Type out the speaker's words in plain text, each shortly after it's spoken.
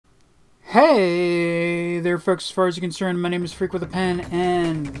Hey there folks, as far as you're concerned, my name is Freak with a Pen,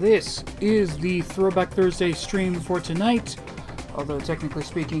 and this is the Throwback Thursday stream for tonight. Although technically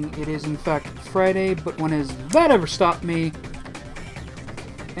speaking, it is in fact Friday, but when has that ever stopped me?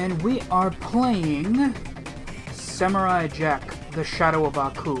 And we are playing Samurai Jack, The Shadow of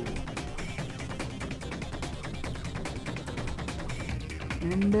Aku.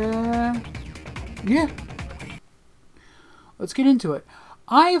 And, yeah. Let's get into it.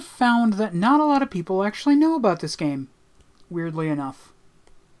 I have found that not a lot of people actually know about this game, weirdly enough.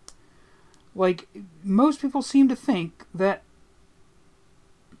 Like, most people seem to think that...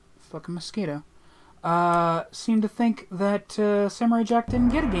 Fucking mosquito. Seem to think that Samurai Jack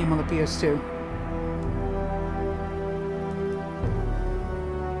didn't get a game on the PS2.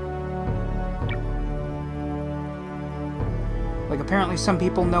 Like, apparently some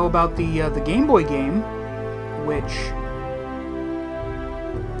people know about the Game Boy game, which...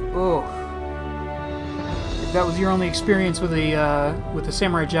 Oh, if that was your only experience with the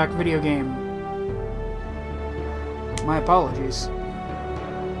Samurai Jack video game, my apologies.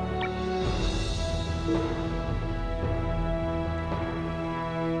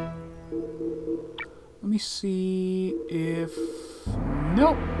 Let me see if...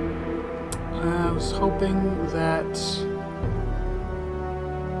 Nope. I was hoping that...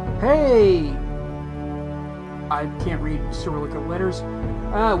 Hey! I can't read Cyrillic letters.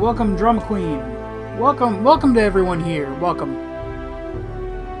 Welcome, Drama Queen. Welcome to everyone here. Welcome.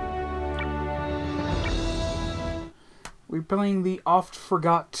 We're playing the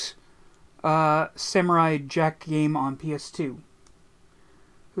oft-forgot Samurai Jack game on PS2.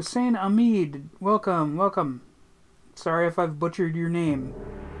 Hussein Ahmed, welcome. Sorry if I've butchered your name.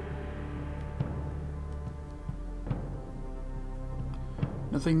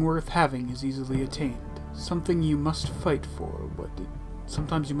 Nothing worth having is easily attained. Something you must fight for.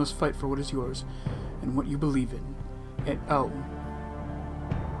 Sometimes you must fight for what is yours and what you believe in. Oh.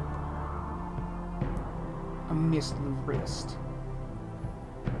 I missed the wrist.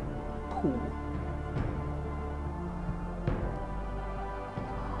 Cool.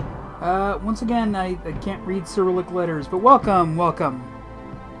 Once again, I can't read Cyrillic letters, but welcome.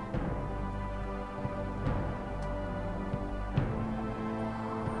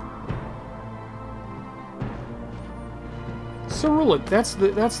 Cyrillic, that's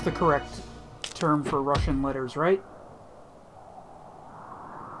the correct term for Russian letters, right?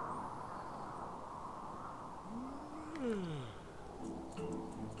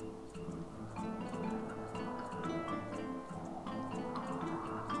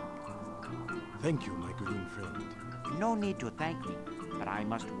 Thank you, my green friend. No need to thank me, but I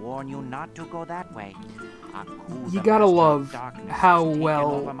must warn you not to go that way. You gotta love how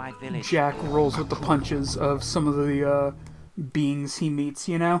well Jack rolls with the punches of some of the beings he meets,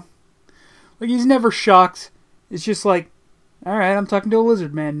 you know? Like, he's never shocked. It's just like, alright, I'm talking to a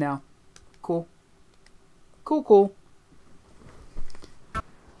lizard man now. Cool. Cool.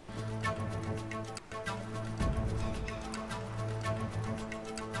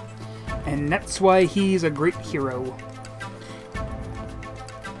 And that's why he's a great hero.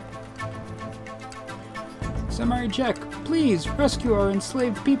 Samurai Jack, please rescue our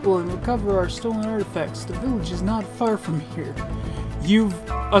enslaved people and recover our stolen artifacts. The village is not far from here. You've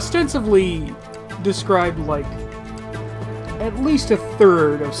ostensibly described, like, at least a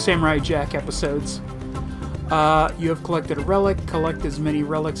third of Samurai Jack episodes. You have collected a relic. Collect as many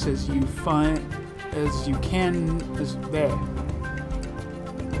relics as you can. There.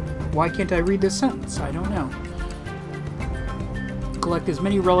 Why can't I read this sentence? I don't know. Collect as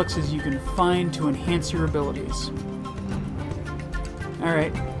many relics as you can find to enhance your abilities.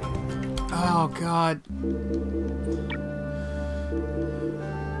 Alright. Oh, God.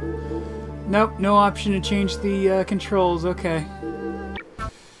 Nope, no option to change the controls. Okay.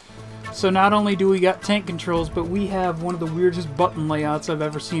 So not only do we got tank controls, but we have one of the weirdest button layouts I've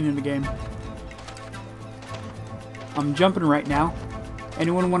ever seen in a game. I'm jumping right now.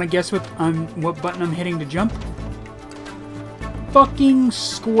 Anyone want to guess what button I'm hitting to jump? Fucking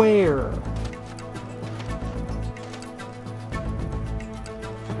square.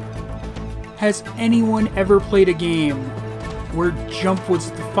 Has anyone ever played a game where jump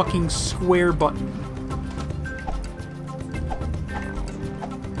was the fucking square button?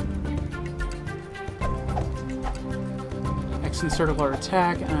 X and circle are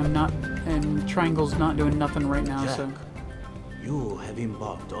attack, and triangle's not doing nothing right now, Jack, so. You have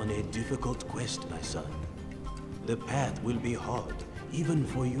embarked on a difficult quest, my son. The path will be hard, even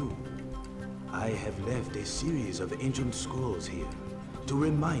for you. I have left a series of ancient scrolls here to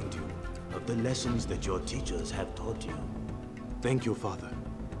remind you of the lessons that your teachers have taught you. Thank you, Father.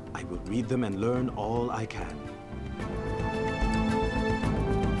 I I will read them and learn all I can.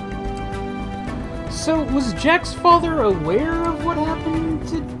 So, was Jack's father aware of what happened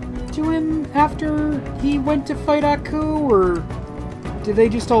to him after he went to fight Aku, or did they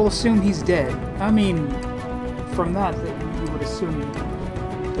just all assume he's dead? I mean, from that, you would assume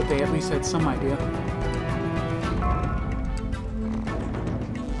that they at least had some idea.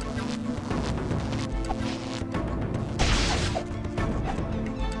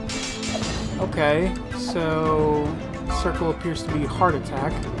 Okay, so circle appears to be heart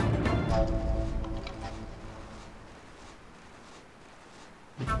attack.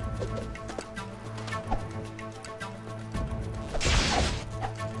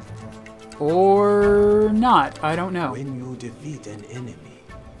 Or not, I don't know. When you defeat an enemy,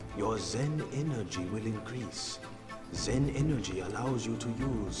 your Zen energy will increase. Zen energy allows you to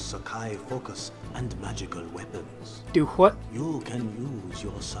use Sakai focus and magical weapons. Do what? You can use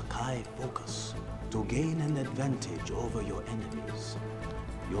your Sakai focus to gain an advantage over your enemies.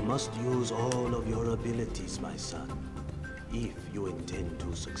 You must use all of your abilities, my son, if you intend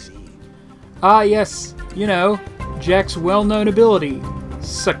to succeed. Ah, yes, you know, Jack's well-known ability,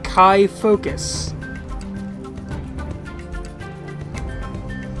 Sakai focus.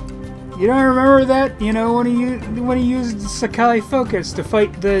 You don't remember that? You know, when he used Sakai focus to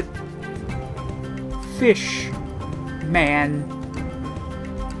fight the fish man.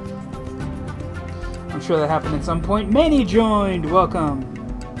 I'm sure that happened at some point. Manny joined. Welcome.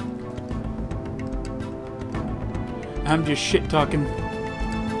 I'm just shit talking.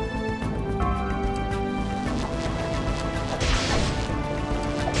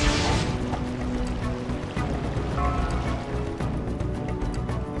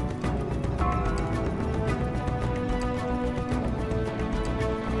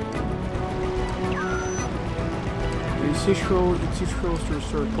 Use two scrolls to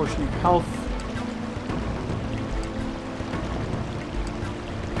restore a portion of health.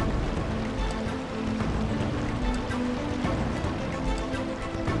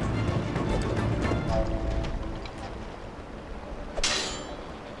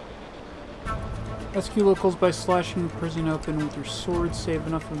 Rescue locals by slashing the prison open with your sword. Save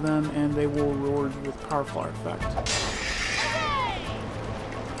enough of them and they will reward you with powerful artifact.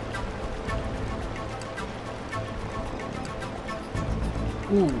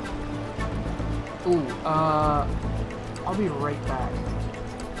 I'll be right back.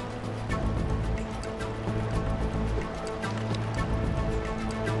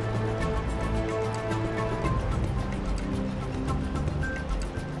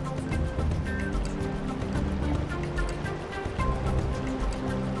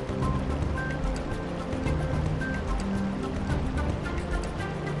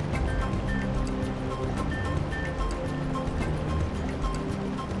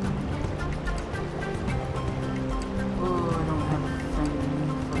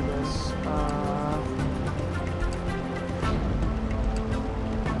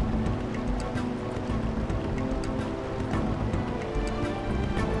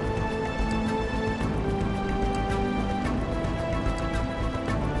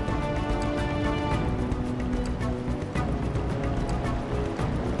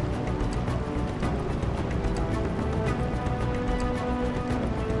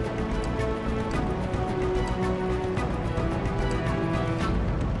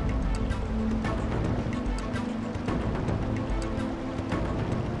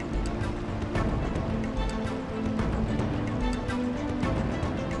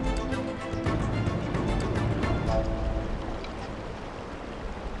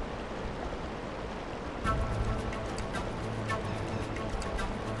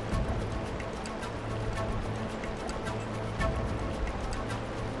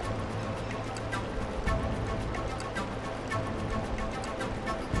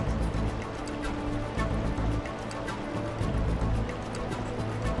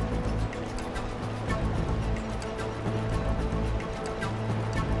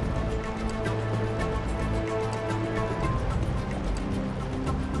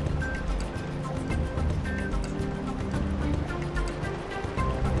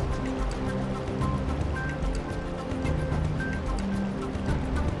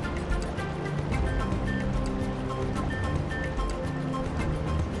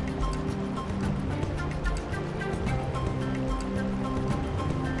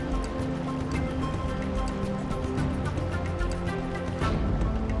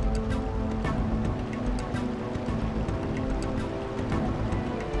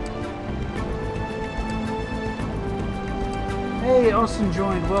 Hey, Austin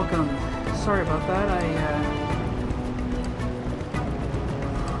joined. Welcome. Sorry about that.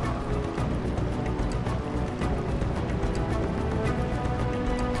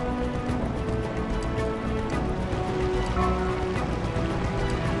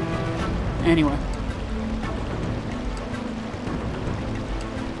 Anyway.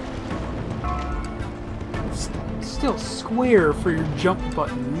 Still square for your jump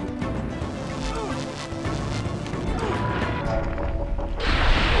button.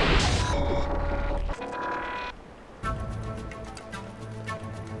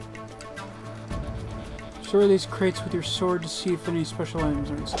 Store these crates with your sword to see if any special items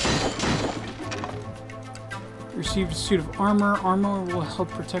are inside. Received a suit of armor. Armor will help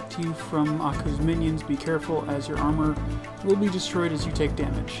protect you from Aku's minions. Be careful, as your armor will be destroyed as you take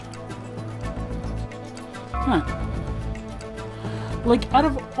damage. Huh. Like, out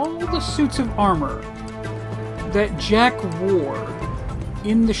of all the suits of armor that Jack wore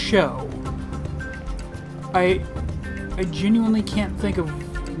in the show, I genuinely can't think of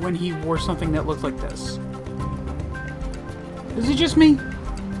when he wore something that looked like this. Is it just me?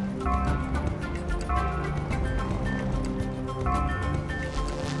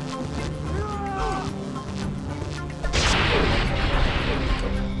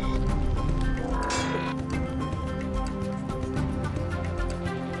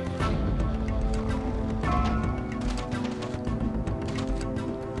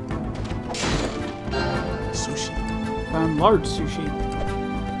 Large sushi.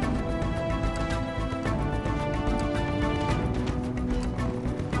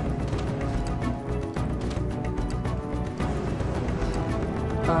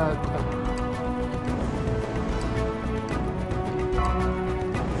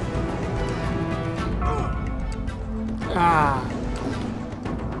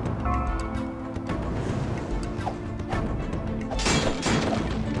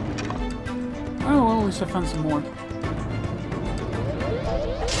 Oh, well, at least I found some more.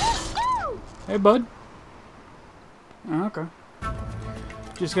 Hey, bud. Oh, okay.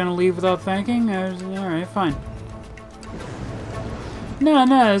 Just gonna leave without thanking? Alright, fine. No,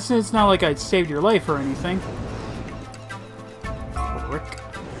 it's not like I saved your life or anything. Frick.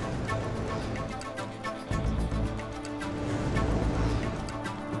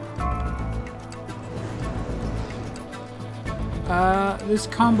 This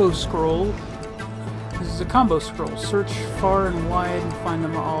combo scroll. This is a combo scroll. Search far and wide and find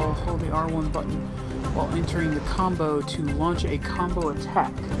them all. Hold the R1 button while entering the combo to launch a combo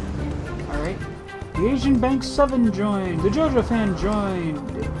attack. Alright. The Asian Bank 7 joined. The JoJo fan joined.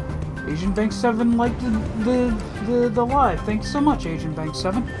 Asian Bank 7 liked the live. Thanks so much, Asian Bank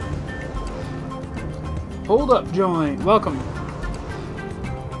 7. Hold up, join. Welcome.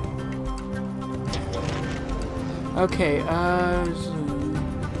 Okay,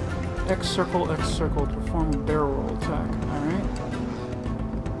 X circle to perform a barrel roll attack. Alright.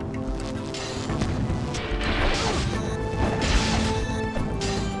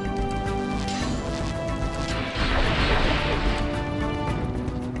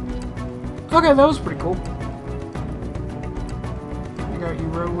 Okay, that was pretty cool. I got you,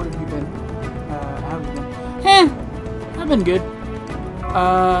 Ro. What have you been? How have you been? I've been good.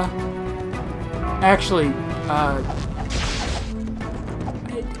 Actually,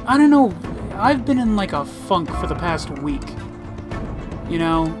 I don't know. I've been in like a funk for the past week. You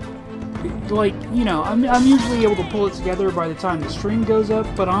know, like, you know, I'm usually able to pull it together by the time the stream goes up,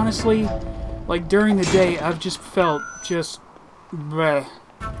 but honestly, like during the day, I've just felt just bleh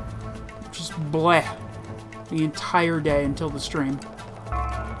the entire day until the stream.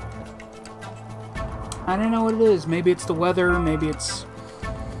 I don't know what it is. Maybe it's the weather. Maybe it's,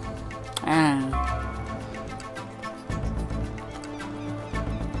 I don't know.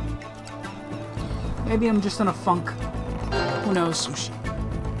 Maybe I'm just in a funk. Who knows? Sushi.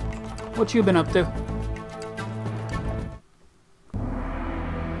 What you been up to?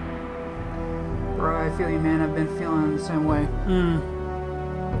 Bro, I feel you, man. I've been feeling the same way.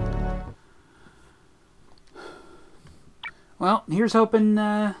 Well, here's hoping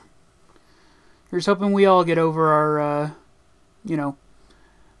we all get over our, you know,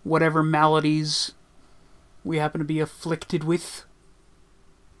 whatever maladies we happen to be afflicted with.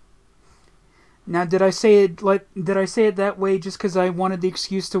 Now, did I say it that way just because I wanted the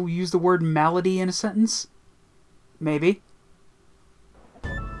excuse to use the word malady in a sentence? Maybe.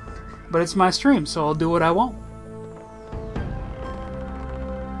 But it's my stream, so I'll do what I want.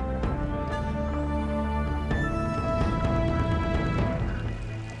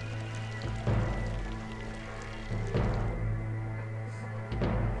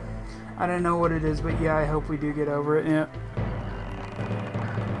 I don't know what it is, but yeah, I hope we do get over it, yeah.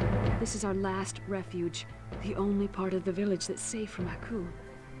 This is our last refuge, the only part of the village that's safe from Aku.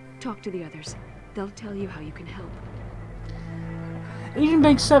 Talk to the others. They'll tell you how you can help. Asian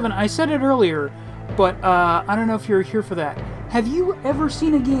Bank 7, I said it earlier, but I don't know if you're here for that. Have you ever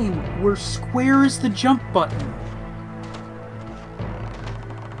seen a game where square is the jump button?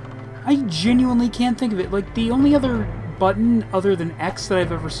 I genuinely can't think of it. Like, the only other button other than X that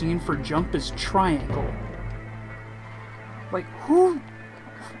I've ever seen for jump is triangle. Like, who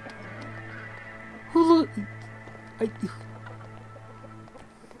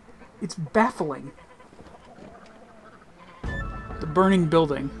it's baffling. The burning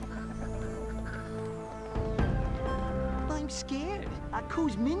building. I'm scared.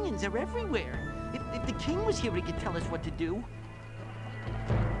 Aku's minions are everywhere. If the king was here, he could tell us what to do.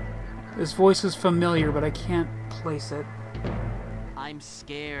 This voice is familiar, but I can't place it. I'm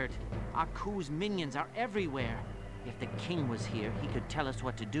scared. Aku's minions are everywhere. If the king was here, he could tell us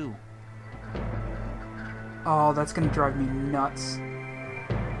what to do. Oh, that's gonna drive me nuts.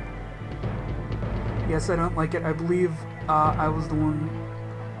 Yes, I don't like it. I believe I was the one.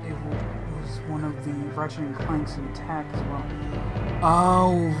 It was one of the Ratchet and Clanks in TAC as well.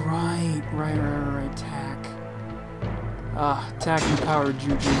 Oh, right. TAC. TAC and Power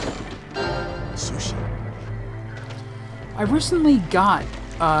Juju. Sushi. I recently got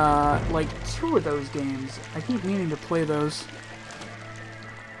like 2 of those games. I keep meaning to play those.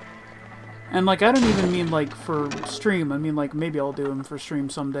 And like, I don't even mean like for stream. I mean like maybe I'll do them for stream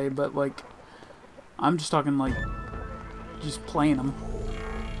someday, but like I'm just talking like just playing them.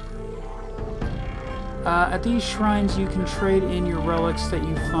 At these shrines you can trade in your relics that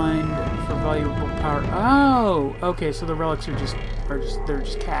you find for valuable power. Oh, okay, so the relics are just they're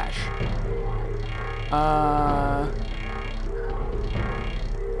just cash. How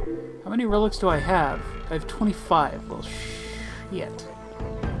many relics do I have? I have 25. Well, shit.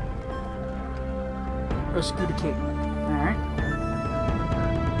 Rescue the king. Alright.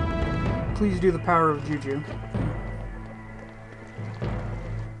 Please do the power of Juju.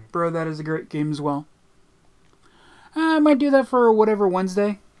 Bro, that is a great game as well. I might do that for whatever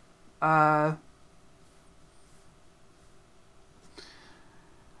Wednesday. I'm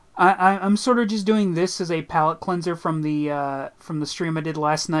sort of just doing this as a palate cleanser from the stream I did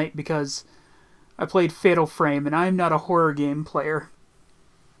last night because I played Fatal Frame and I'm not a horror game player.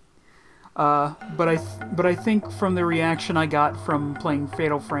 But I think from the reaction I got from playing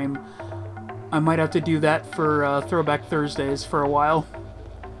Fatal Frame, I might have to do that for Throwback Thursdays for a while.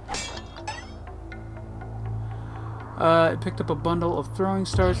 I picked up a bundle of throwing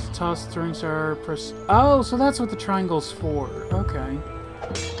stars to toss the throwing star. Press. Oh, so that's what the triangle's for. Okay.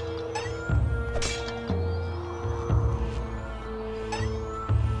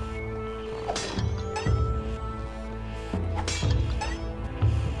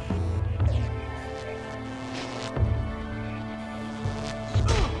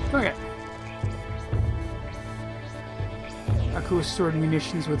 Okay. Aku has stored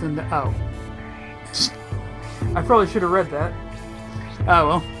munitions within the... Oh. I probably should have read that. Oh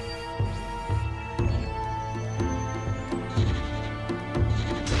well.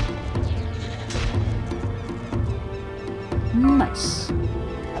 Nice.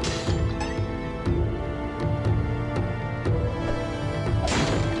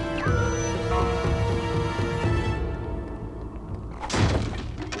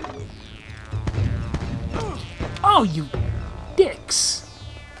 Oh, you dicks!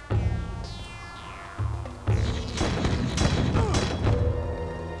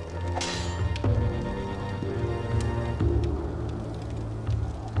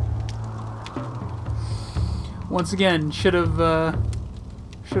 Once again, should have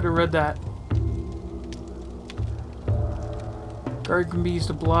read that. Guard can be used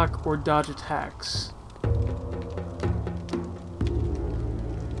to block or dodge attacks.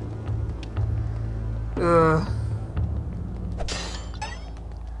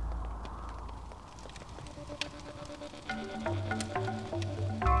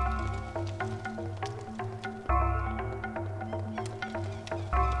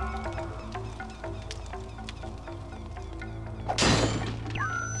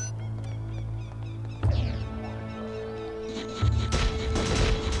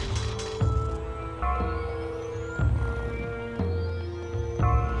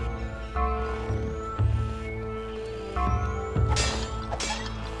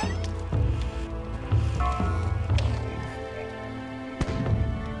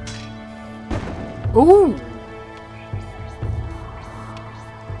 Ooh!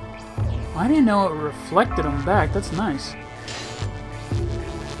 I didn't know it reflected them back. That's nice.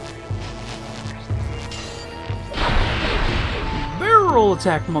 Barrel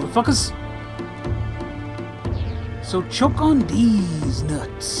attack, motherfuckers! So choke on these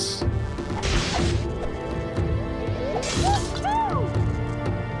nuts.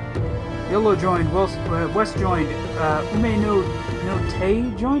 Yellow joined. West joined. Ume no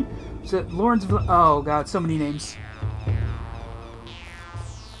Tay joined. Is it Lawrenceville? Oh god, so many names.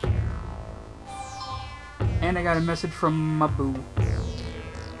 And I got a message from Mabu.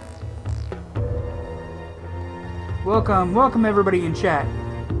 Welcome everybody in chat.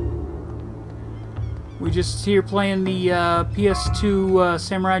 We just here playing the PS2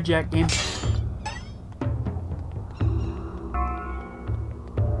 Samurai Jack game.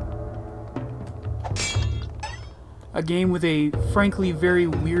 A game with a frankly very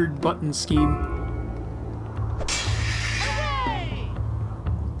weird button scheme.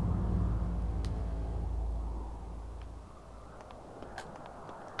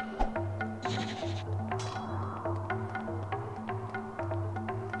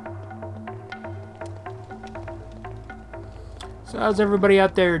 So how's everybody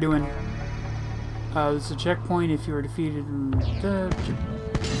out there doing? This is a checkpoint if you were defeated.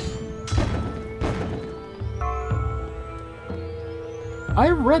 I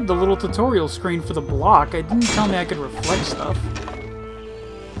read the little tutorial screen for the block. It didn't tell me I could reflect stuff.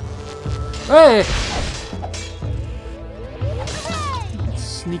 Hey!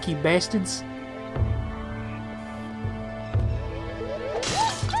 Sneaky bastards.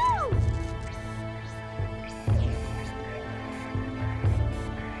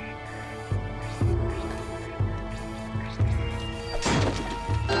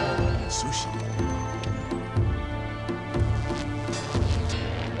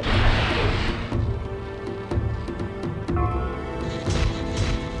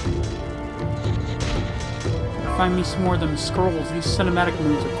 Find me some more of them scrolls. These cinematic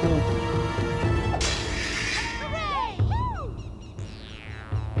moves are cool.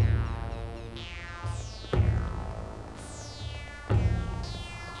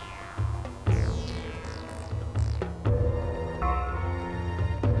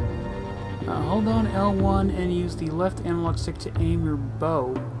 Hold on L1 and use the left analog stick to aim your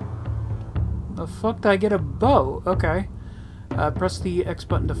bow. The fuck did I get a bow? Okay. Press the X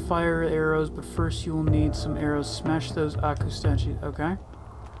button to fire arrows, but first you will need some arrows. Smash those Aku statues. Okay.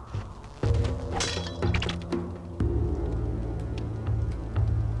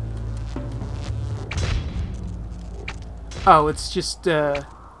 Oh, it's just,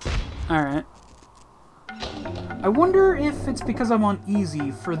 alright. I wonder if it's because I'm on easy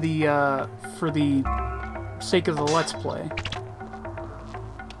for the sake of the Let's Play.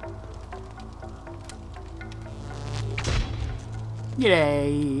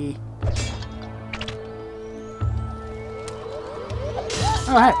 Yay!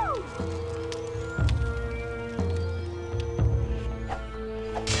 Oh, hey!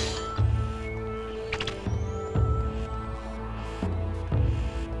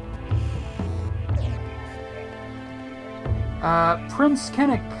 Prince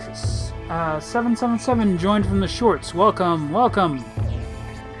Kennick 777 joined from the shorts. Welcome, welcome.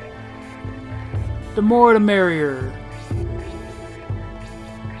 The more the merrier.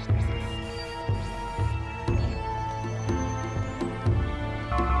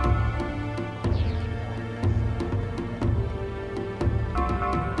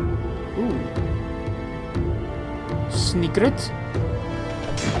 Secret?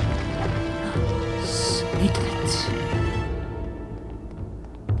 Secret.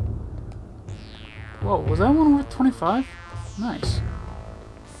 Whoa, was that one worth 25? Nice.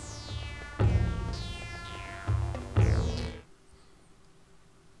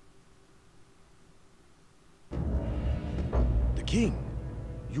 The king!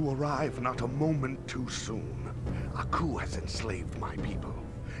 You arrive not a moment too soon. Aku has enslaved my people.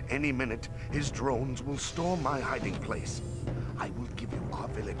 Any minute, his drones will storm my hiding place. I will give you our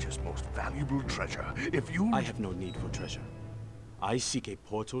village's most valuable treasure if you... I have no need for treasure. I seek a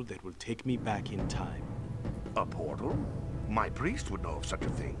portal that will take me back in time. A portal? My priest would know of such a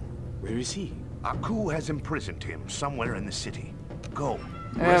thing. Where is he? Aku has imprisoned him somewhere in the city. Go,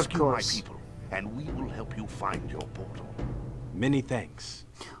 Of rescue my course. people, and we will help you find your portal. Many thanks.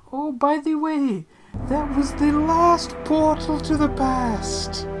 Oh, by the way, that was the last portal to the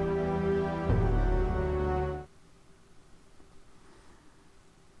past.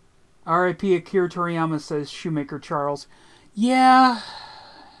 R.I.P. Akira Toriyama, says Shoemaker Charles. Yeah,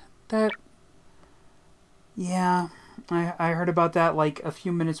 yeah, I heard about that like a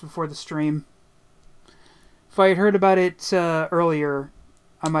few minutes before the stream. If I had heard about it earlier,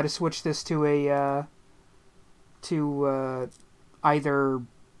 I might have switched this to a either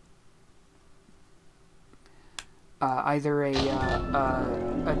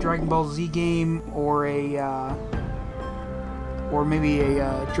a Dragon Ball Z game or maybe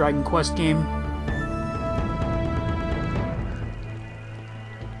a Dragon Quest game.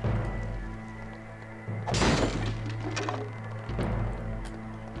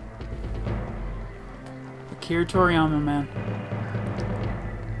 Akira Toriyama, man.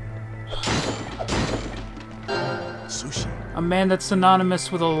 Sushi. A man that's synonymous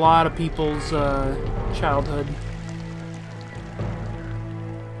with a lot of people's childhood.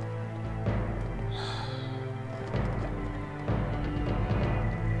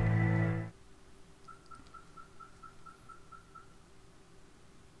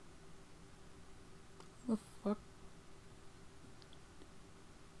 The fuck?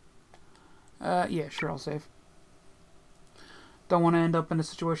 Yeah, sure, I'll save. Don't want to end up in a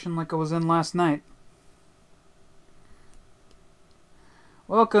situation like I was in last night.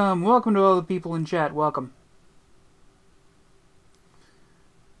 Welcome to all the people in chat, welcome.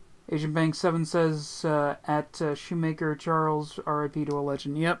 Asian Bank 7 says, at Shoemaker Charles, RIP to a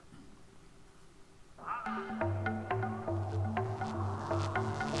legend. Yep.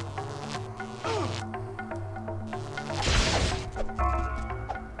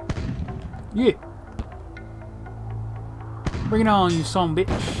 Yeah. Bring it on, you son bitch.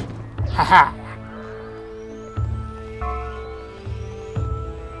 Haha.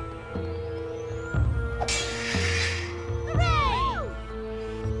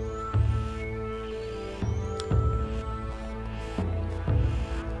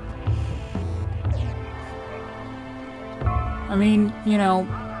 I mean, you know,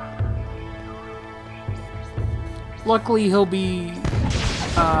 luckily he'll be,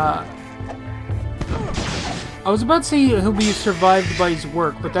 I was about to say he'll be survived by his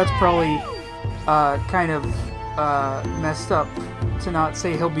work, but that's probably, kind of, messed up to not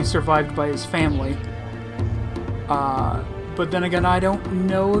say he'll be survived by his family. But then again, I don't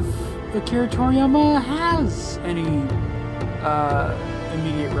know if Akira Toriyama has any,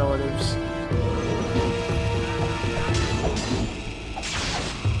 immediate relatives.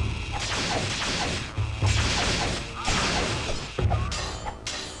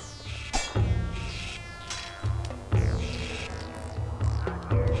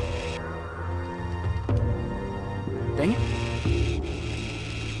 Dang it.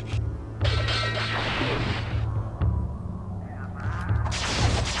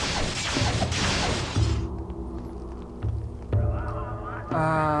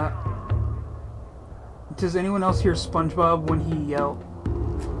 Does anyone else hear SpongeBob when he yells?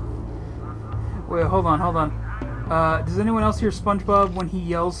 Wait, hold on. Does anyone else hear SpongeBob when he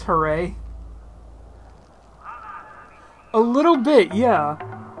yells hooray? A little bit, yeah.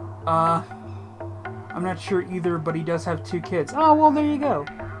 I'm not sure either, but he does have 2 kids. Oh, well, there you go.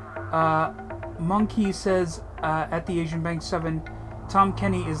 Monkey says, at the Asian Bank 7, Tom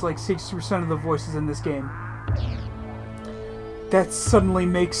Kenny is like 60% of the voices in this game. That suddenly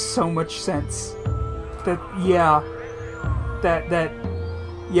makes so much sense. Yeah.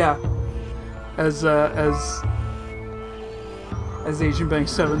 Yeah. As Asian Bank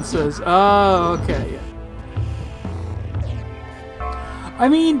 7 says. Oh, okay, yeah. I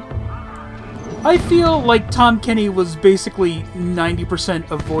mean, I feel like Tom Kenny was basically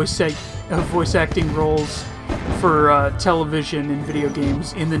 90% of voice acting roles for television and video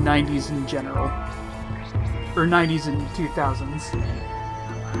games in the 90s in general. Or 90s and 2000s.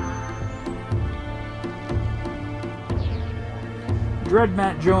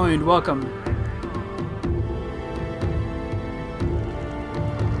 Dreadmat joined, welcome.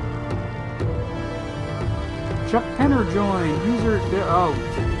 Chuck Penner joined, user... Oh,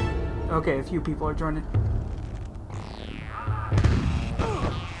 okay, a few people are joining.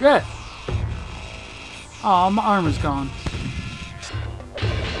 Good. Oh, my arm is gone.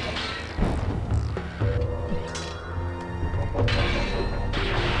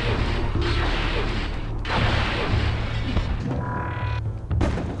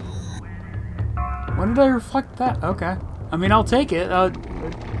 When did I reflect that? Okay. I mean, I'll take it.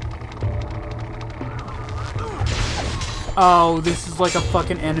 Oh, this is like a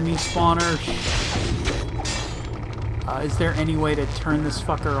fucking enemy spawner. Is there any way to turn this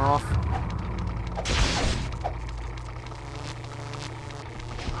fucker off?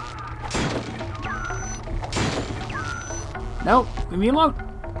 Nope. Leave me alone.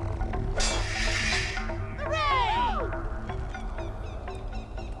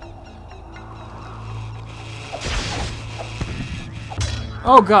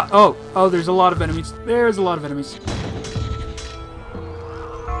 Oh god, oh, there's a lot of enemies. There's a lot of enemies.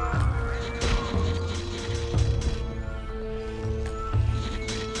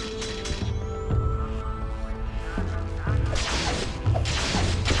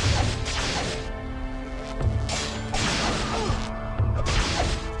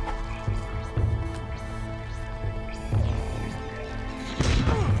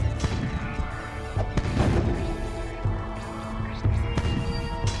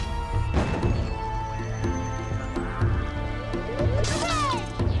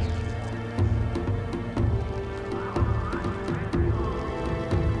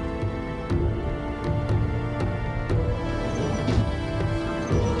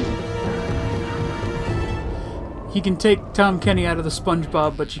 He can take Tom Kenny out of the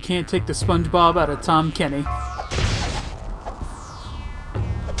SpongeBob, but you can't take the SpongeBob out of Tom Kenny.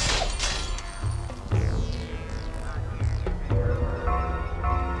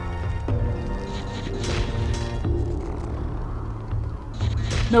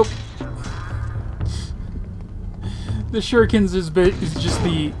 Nope. The shurikens is just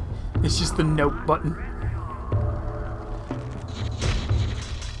the nope button.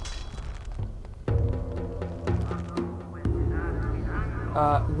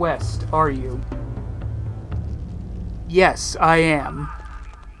 West, are you? Yes, I am.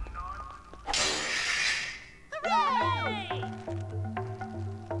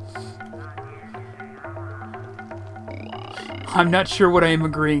 I'm not sure what I am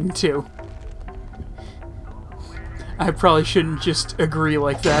agreeing to. I probably shouldn't just agree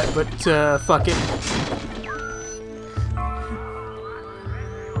like that, but fuck it.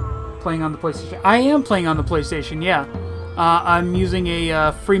 Playing on the PlayStation. I am playing on the PlayStation, yeah. I'm using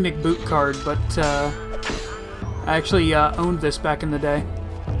a free McBoot card, but I actually owned this back in the day.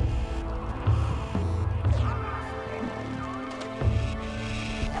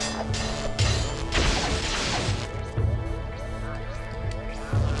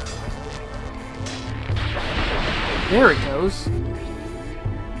 There it goes.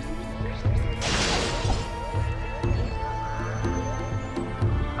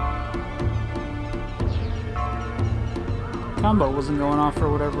 Combo wasn't going off for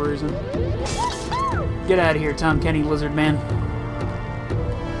whatever reason. Get out of here, Tom Kenny, Lizard Man.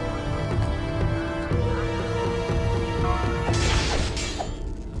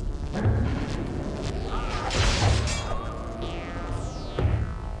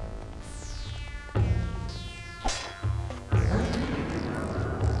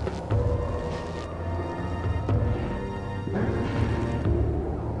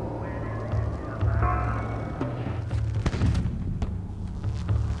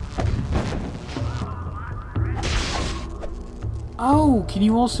 Oh, can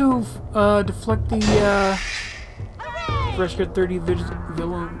you also deflect the rescue 30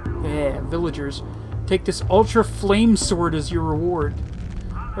 villagers? Take this ultra flame sword as your reward.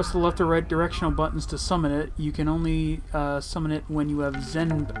 Press the left or right directional buttons to summon it. You can only summon it when you have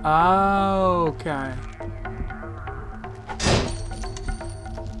Zen. Oh, okay.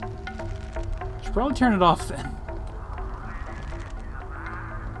 Should probably turn it off then.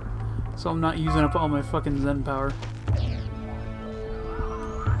 So I'm not using up all my fucking Zen power.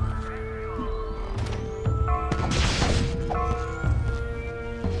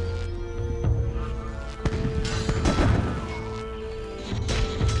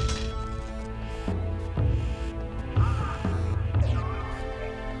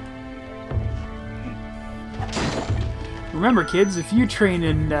 Remember, kids, if you train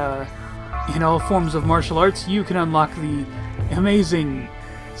in all forms of martial arts, you can unlock the amazing,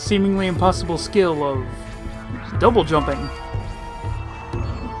 seemingly impossible skill of double jumping.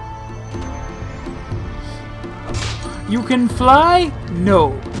 You can fly?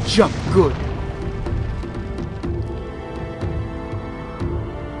 No. Jump good.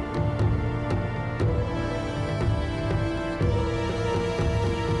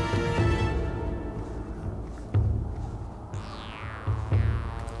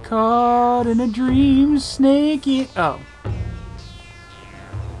 Caught in a dream, snaky. Oh.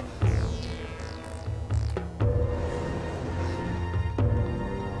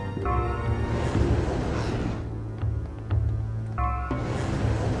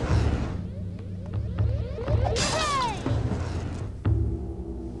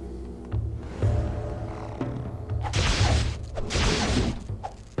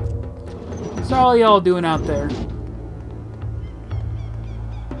 What's all y'all doing out there?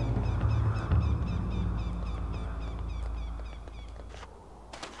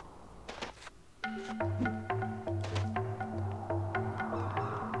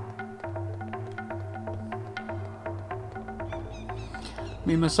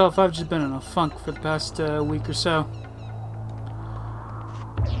 Me myself, I've just been in a funk for the past week or so.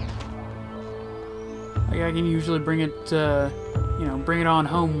 Like, I can usually bring it, bring it on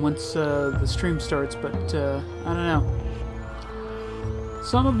home once the stream starts, but I don't know.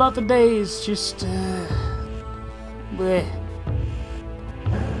 Something about the days just, bleh.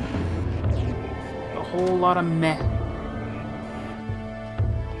 A whole lot of meh.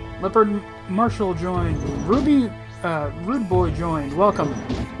 Leopard Marshall joined. Rude Boy joined. Welcome.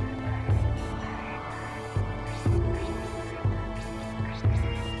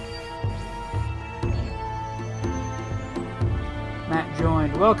 Matt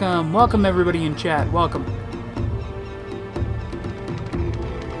joined. Welcome. Welcome everybody in chat. Welcome.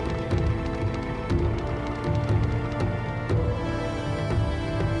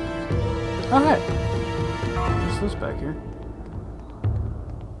 Oh, hey. What's this back here?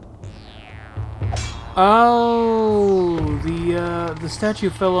 Oh, the statue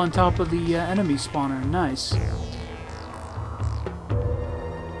fell on top of the enemy spawner. Nice.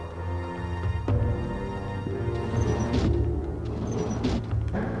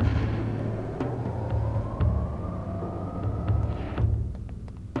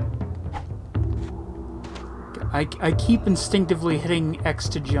 I keep instinctively hitting X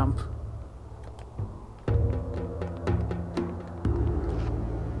to jump.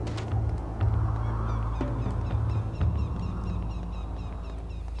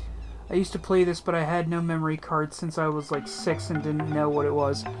 I used to play this, but I had no memory card since I was like 6 and didn't know what it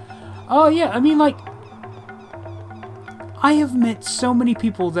was. Oh yeah, I mean, like, I have met so many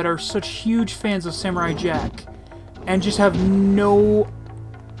people that are such huge fans of Samurai Jack and just have no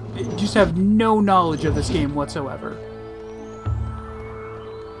knowledge of this game whatsoever.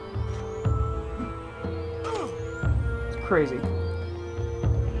 It's crazy.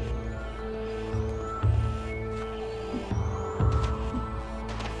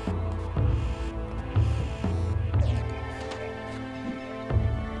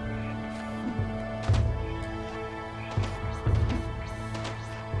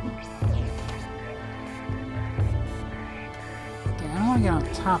 Get on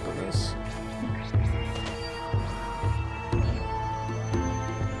top of this.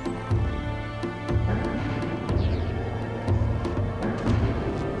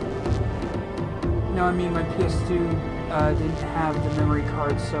 No, I mean my PS2 didn't have the memory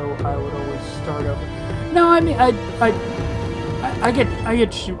card, so I would always start over. No, I mean I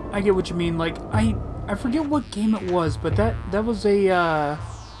get what you mean. Like I forget what game it was, but that was a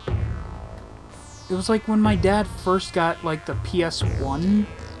it was like when my dad first got like the PS1,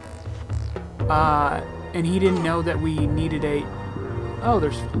 and he didn't know that we needed a. Oh,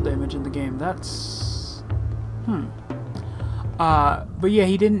 there's full damage in the game. That's but yeah,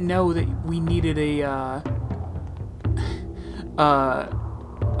 he didn't know that we needed a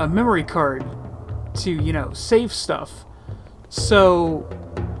memory card to, you know, save stuff. So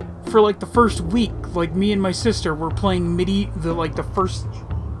for like the first week, like me and my sister were playing the first.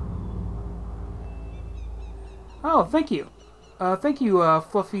 Oh, thank you. Thank you,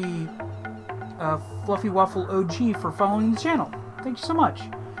 Fluffy Waffle OG for following the channel. Thank you so much.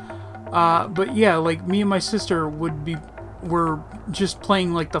 But yeah, like me and my sister were just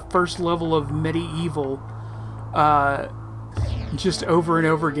playing like the first level of Medieval, just over and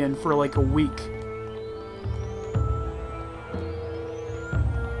over again for like a week.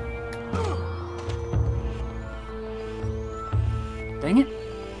 Dang it.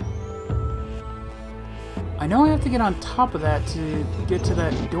 I know I have to get on top of that to get to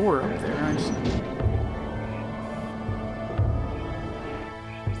that door up there.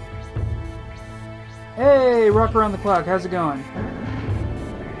 Hey, Rock Around the Clock, how's it going?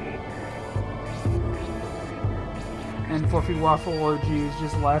 And Fluffy Waffle OG is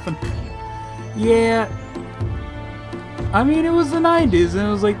just laughing. Yeah. I mean, it was the 90s, and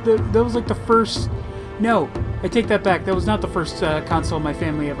it was like that was like the first. No, I take that back. That was not the first console my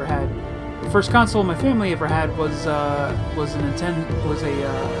family ever had. The first console my family ever had was an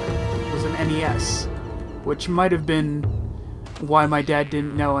NES, which might have been why my dad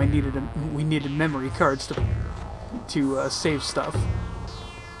didn't know we needed memory cards to save stuff.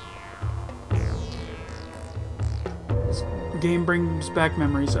 This game brings back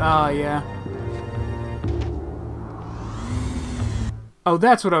memories. Ah, yeah. Oh,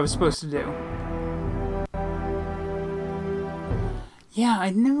 that's what I was supposed to do. Yeah, I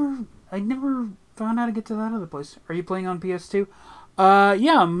never found out how to get to that other place. Are you playing on PS2?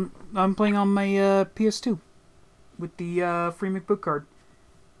 Yeah, I'm playing on my PS2 with the free McBook card.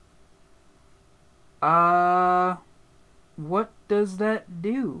 What does that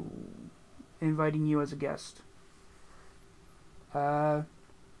do? Inviting you as a guest. How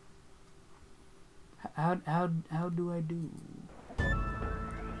do I do?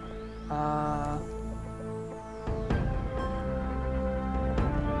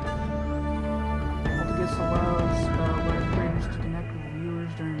 This allows web creators to connect with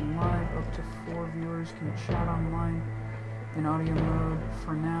viewers during live. Up to 4 viewers can chat online in audio mode.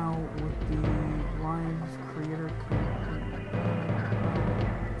 For now, with the live creator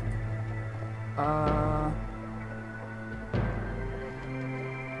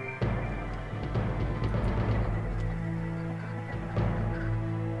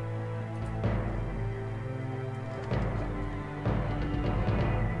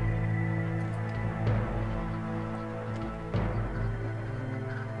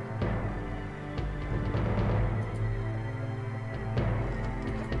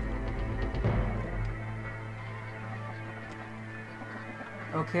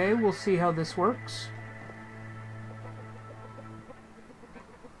Okay, we'll see how this works.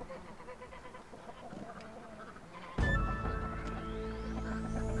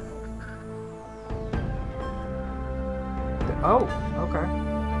 Oh, okay.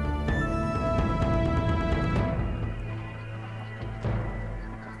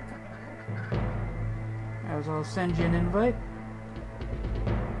 As I'll send you an invite.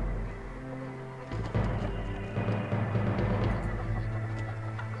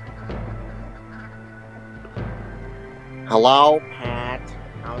 Hello, Pat.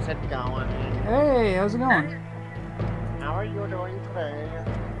 How's it going? Hey, how's it going? How are you doing today?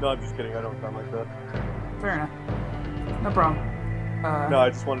 No, I'm just kidding. I don't sound like that. Fair enough. No problem. No, I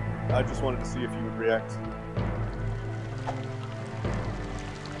just wanted to see if you would react.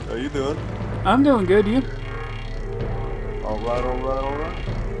 How you doing? I'm doing good, you? All right.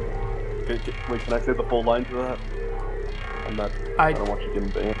 Wait, can I say the full line to that? I don't want you getting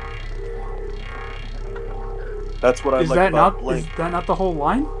banned. That's what I like about Blink. Is that not the whole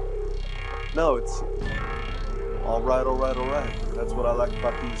line? No, it's all right. That's what I like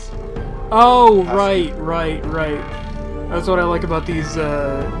about these. Oh, right. That's what I like about these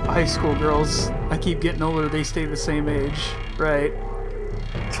high school girls. I keep getting older, they stay the same age. Right.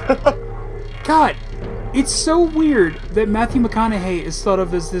 God, it's so weird that Matthew McConaughey is thought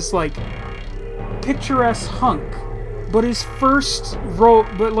of as this, like, picturesque hunk. But his first role,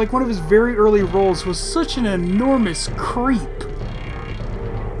 one of his very early roles was such an enormous creep.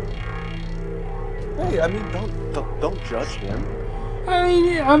 Hey, I mean, don't judge him. I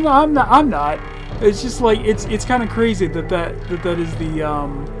mean, I'm not. It's just like it's kind of crazy that is the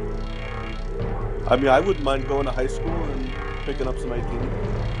I mean, I wouldn't mind going to high school and picking up some 18.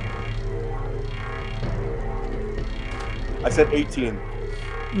 I said 18.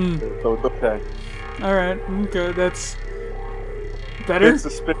 So it's okay. All right. Okay, that's better.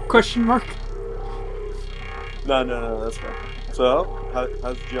 Question mark. No, that's fine. So,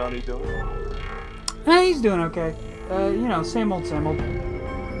 how's Johnny doing? Hey, he's doing okay. You know, same old. Oh.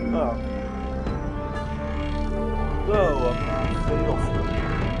 So, Fatal Frame.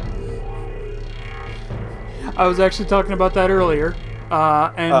 I was actually talking about that earlier,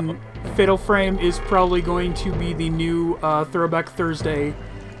 and Fatal Frame is probably going to be the new Throwback Thursday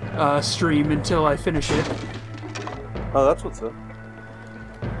stream until I finish it. Oh, that's what's up.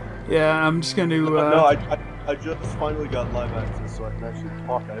 Yeah, I'm just going to... No, I just finally got live access, so I can actually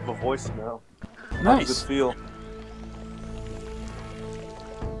talk. I have a voice now. Nice. How does it feel?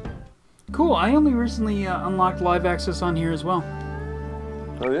 Cool, I only recently unlocked live access on here as well.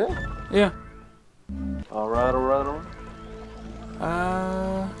 Oh, yeah? Yeah. Alright.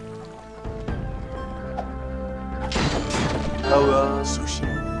 Sushi.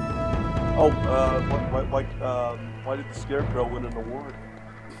 Why did the Scarecrow win an award?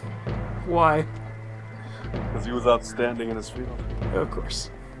 Why? Because he was outstanding in his field. Of course.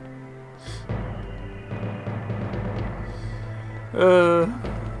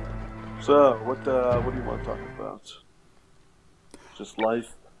 So, what do you want to talk about? Just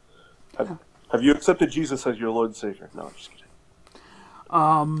life? Have you accepted Jesus as your Lord and Savior? No, I'm just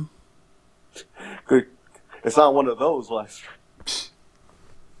kidding. It's not one of those live streams.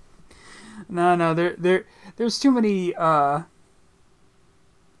 No, there's too many, I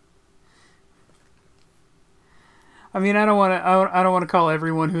mean, I don't want to call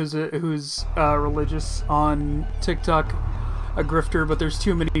everyone who's religious on TikTok a grifter, but there's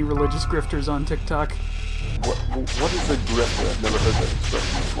too many religious grifters on TikTok. What is a grifter? I've never heard that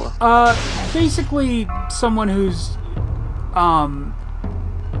expression before. Basically someone who's,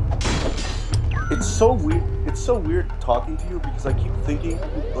 It's so weird. It's so weird talking to you because I keep thinking,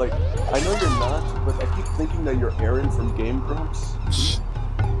 like, I know you're not, but I keep thinking that you're Aaron from Game Grumps.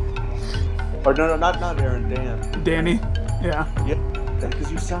 Or no, not Aaron, Dan. Danny. Yeah. Yeah,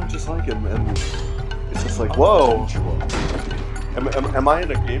 because you sound just like him, and it's just like, whoa. Am I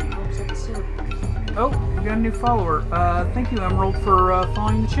in a Game Grumps episode? Oh, we got a new follower. Thank you, Emerald, for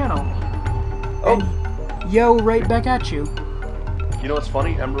following the channel. Oh. And yo, right back at you. You know what's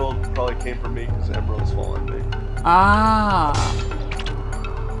funny? Emerald probably came from me because Emerald's following me. Ah.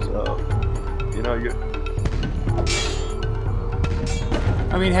 So, you know,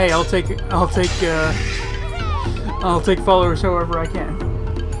 I mean, hey, I'll take followers however I can.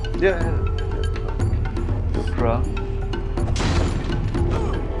 Yeah. No problem.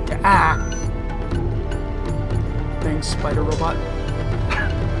 Ah. Thanks, Spider Robot.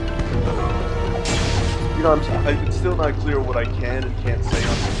 You know, it's still not clear what I can and can't say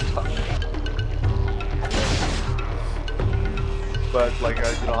on TikTok. But like,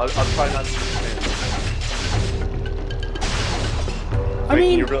 I'll try not to expand.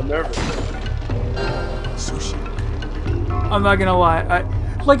 making you real nervous. Sushi. I'm not gonna lie.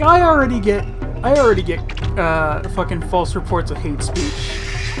 I already get fucking false reports of hate speech.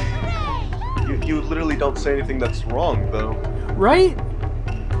 You literally don't say anything that's wrong, though. Right?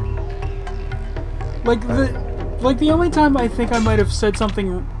 Like the only time I think I might have said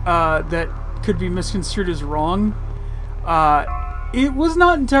something that could be misconstrued as wrong, it was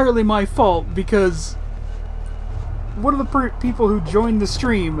not entirely my fault because one of the people who joined the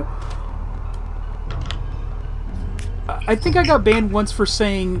stream, I think I got banned once for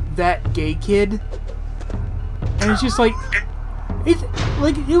saying "that gay kid," and it's just like,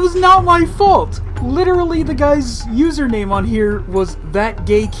 it was not my fault. Literally, the guy's username on here was "that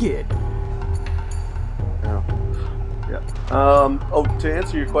gay kid." Yeah. Oh, to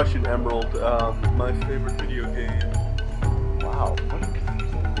answer your question, Emerald, my favorite video game. Wow.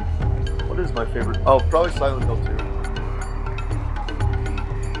 What is my favorite? Oh, probably Silent Hill 2.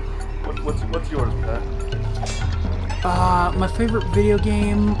 What's yours, Pat? My favorite video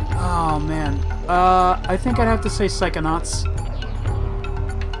game. Oh man. I think I'd have to say Psychonauts.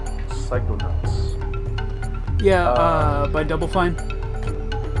 Psychonauts. Yeah. By Double Fine.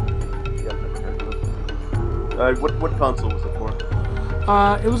 Yeah, I've never heard of it. What console was it for?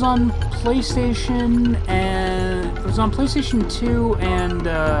 It was on PlayStation and it was on PlayStation 2 and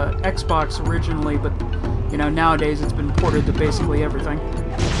Xbox originally, but you know nowadays it's been ported to basically everything.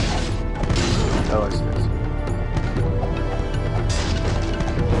 Oh, I see.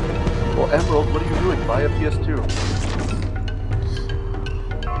 Well, Emerald, what are you doing? Buy a PS2.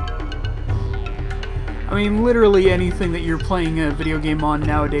 I mean, literally anything that you're playing a video game on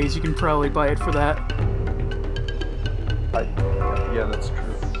nowadays, you can probably buy it for that. Yeah, that's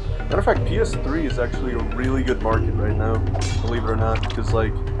true. Matter of fact, PS3 is actually a really good market right now, believe it or not, because,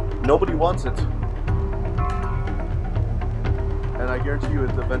 like, nobody wants it. And I guarantee you,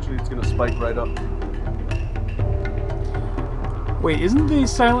 eventually it's going to spike right up. Wait, isn't the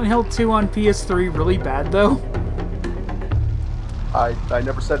Silent Hill 2 on PS3 really bad, though? I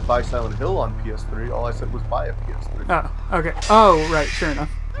never said buy Silent Hill on PS3, all I said was buy a PS3. Oh, okay. Oh, right, sure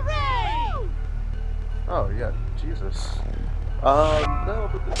enough. Oh, yeah, Jesus. No,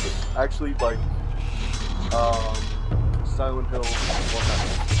 but this is actually, like, Silent Hill,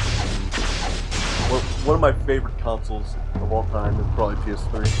 one of my favorite consoles of all time is probably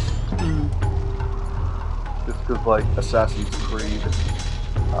PS3. Just because, like, Assassin's Creed,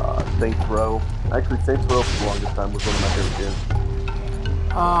 Saints Row. Actually, Saints Row for the longest time was one of my favorite games.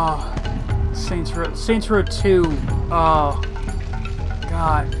 Oh, Saints Row 2. Oh,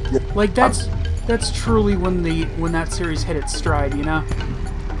 God. Yep. Like, that's truly when that series hit its stride, you know?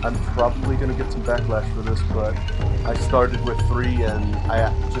 I'm probably gonna get some backlash for this, but I started with 3, and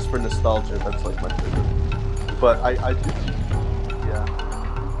just for nostalgia, that's like my favorite. But I do, yeah.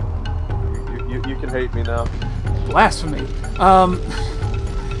 You can hate me now. Blasphemy.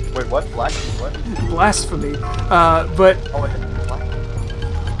 Wait, what? Blasphemy? What? Blasphemy. But. Oh, I hate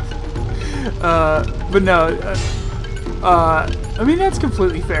blasphemy. But no. I mean that's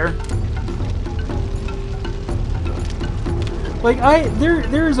completely fair. Like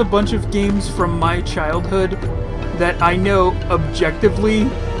there is a bunch of games from my childhood that I know objectively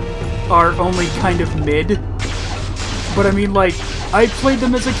are only kind of mid. But I mean, like, I played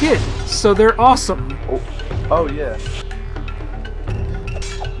them as a kid, so they're awesome. Oh yeah.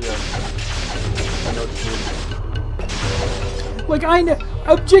 Yeah. I know what you mean. Like,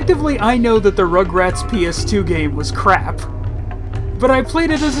 objectively, I know that the Rugrats PS2 game was crap. But I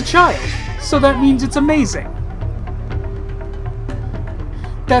played it as a child, so that means it's amazing.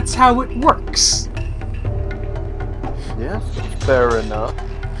 That's how it works. Yeah, fair enough.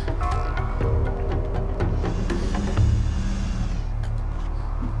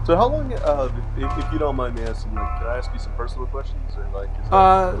 So how long, if you don't mind me asking, like, can I ask you some personal questions, or like? Is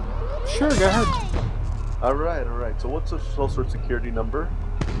that... Sure, go ahead. All right. So what's a social security number?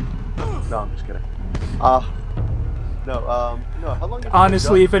 No, I'm just kidding. No. How long?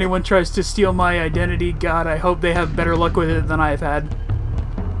 Honestly, if anyone tries to steal my identity, God, I hope they have better luck with it than I've had.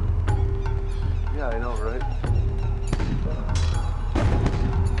 Yeah, I know, right?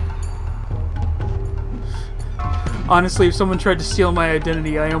 Honestly, if someone tried to steal my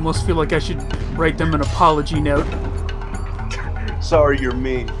identity, I almost feel like I should write them an apology note. Sorry, you're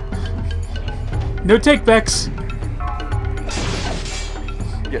me. No takebacks.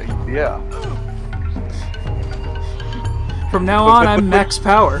 Yeah. From now on, I'm Max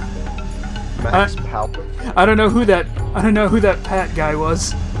Power. Max Power? I don't know who that Pat guy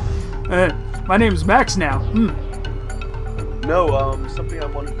was. My name's Max now. No, something I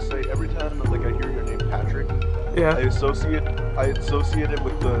wanted to say. Every time, like, I hear your name, Patrick, Yeah. I associate it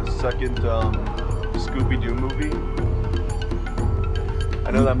with the second Scooby-Doo movie.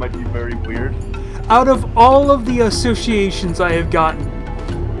 I know that might be very weird. Out of all of the associations I have gotten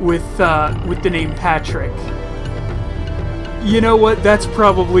with the name Patrick, you know what? That's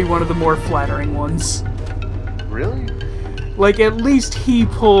probably one of the more flattering ones. Really? Like, at least he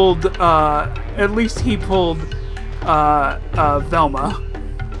pulled Velma.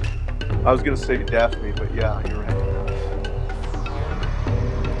 I was gonna say Daphne, but yeah, you're right.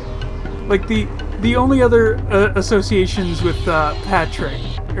 Like, the only other associations with Patrick,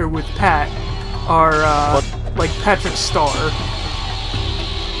 or with Pat, are like Patrick Star.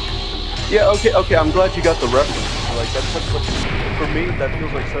 Yeah, okay, I'm glad you got the reference. Like, that's such for me, that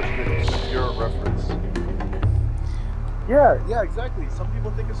feels like such an obscure reference. Yeah, exactly. Some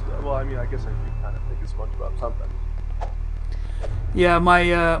people think it's, well, I mean, I guess I do kind of think it's SpongeBob something. Yeah,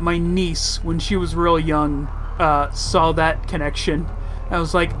 my niece, when she was real young, saw that connection. I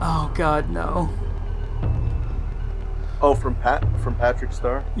was like, oh god, no. Oh, from Patrick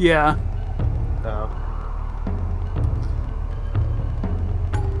Star? Yeah. No.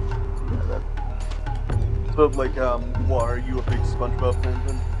 So, like, what, are you a big SpongeBob fan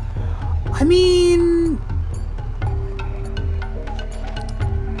then? I mean...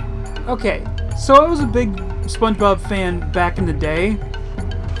 Okay, so I was a big SpongeBob fan back in the day.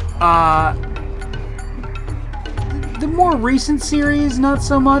 The more recent series, not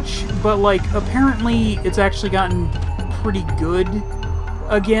so much, but, like, apparently it's actually gotten pretty good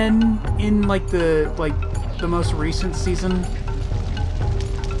again in, like, the most recent season.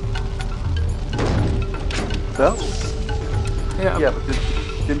 No? Yeah. Yeah, but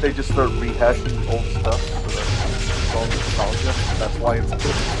didn't they just start rehashing old stuff? So that's all nostalgia? That's why it's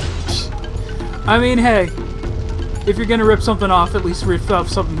good. I mean, hey, if you're gonna rip something off, at least rip off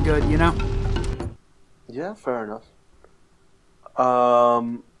something good, you know? Yeah, fair enough. Are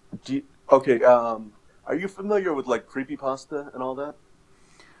you familiar with, like, creepypasta and all that?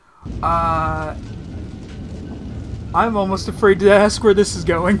 I'm almost afraid to ask where this is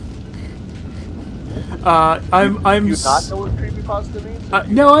going. I'm Do you not know what creepypasta means?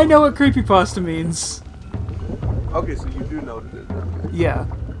 No, I know what creepypasta means. Okay, so you do know what it is then. Yeah.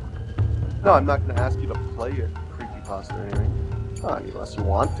 No, I'm not going to ask you to play a creepypasta or anything. Unless you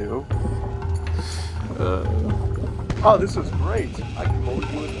want to. Oh, this is great. I can totally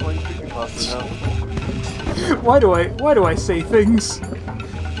do it playing creepypasta now. Why do I say things?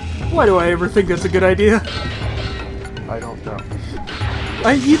 Why do I ever think that's a good idea? I don't know.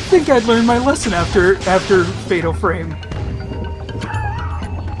 You'd think I'd learn my lesson after Fatal Frame.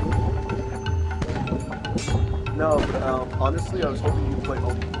 No, but honestly, I was hoping you'd play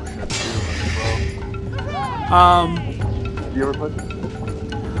Onimusha too, bro. You ever played this?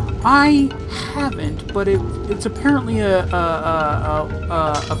 I haven't, but it's apparently a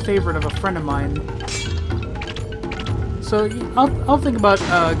favorite of a friend of mine. So I'll think about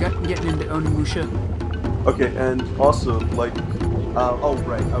getting into Onimusha. Okay, and also, like, oh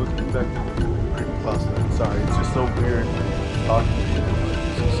right, I was getting back to creepypasta. Sorry, it's just so weird talking to you.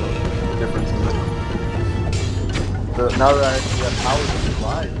 It's so different to me. Now that I actually have powers of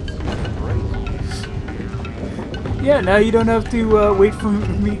life, it's great. Yeah, now you don't have to wait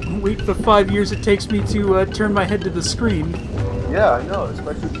the 5 years it takes me to turn my head to the screen. Yeah, I know,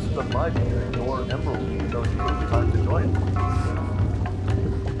 especially if this is on live, you can ignore Emerald, so it's perfect time to join.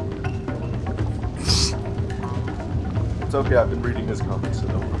 It's okay, I've been reading his comments, so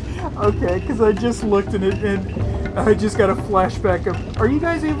don't worry. Okay, because I just looked at it and I just got a flashback of, are you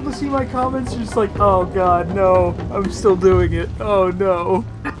guys able to see my comments? Just like, oh god, no, I'm still doing it. Oh no.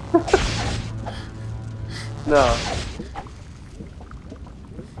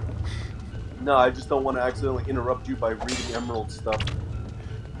 No, I just don't want to accidentally interrupt you by reading Emerald stuff.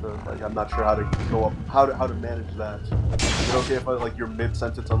 So, like, I'm not sure how to go up, how to manage that. Is it okay if I, like, you're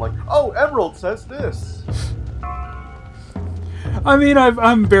mid-sentence, I'm like, oh, Emerald says this! I mean,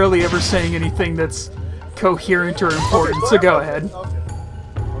 I'm barely ever saying anything that's coherent or important, Okay, so go ahead. Okay.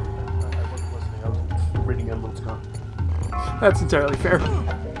 I wasn't listening, I was reading Emerald's comment. That's entirely fair.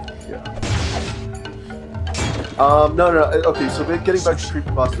 Yeah. No, okay, so getting back to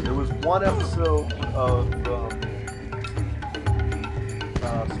creepypasta, there was one episode of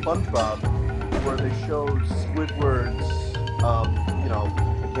SpongeBob where they showed Squidward's, you know,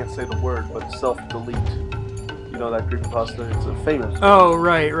 I can't say the word, but self-delete. You know that creepypasta? It's a famous one. Oh,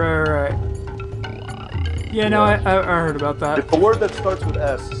 right. Yeah, no, I heard about that. It's a word that starts with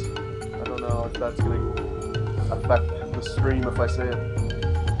S. I don't know if that's going to affect the stream if I say it.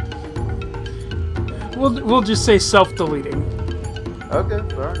 We'll just say self-deleting. Okay,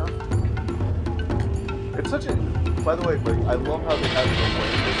 fair enough. It's such a. By the way, like I love how they have the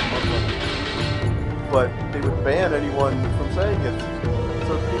awareness, but they would ban anyone from saying it.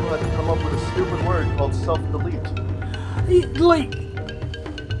 So people had to come up with a stupid word called self-delete.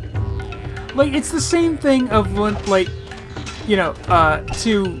 Like it's the same thing of when, like, you know,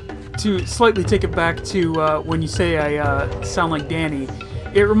 to slightly take it back to when you say I sound like Danny.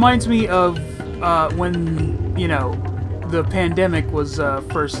 It reminds me of when, you know, the pandemic was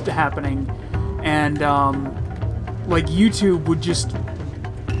first happening, and like YouTube would just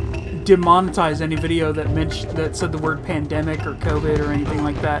demonetize any video that said the word pandemic or COVID or anything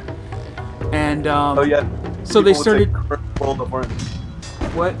like that. And oh yeah, so they started. World events.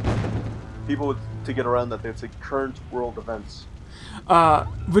 What? People would, to get around that, they'd say current world events.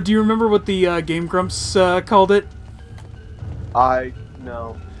 But do you remember what the Game Grumps called it?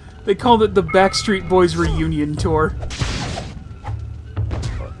 No. They called it the Backstreet Boys reunion tour.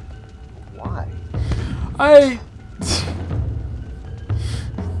 Why?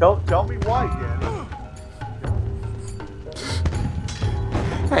 Tell me why, Danny.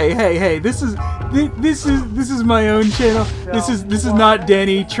 Hey! This is my own channel. This is not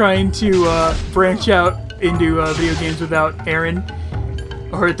Danny trying to branch out into video games without Aaron,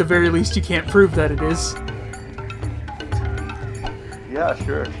 or at the very least, you can't prove that it is. Yeah,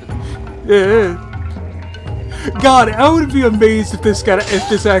 sure. Yeah. God, I would be amazed if this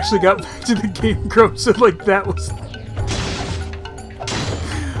actually got back to the Game Grumps and like that was.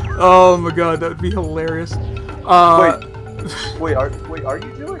 Oh my God, that would be hilarious. Wait, are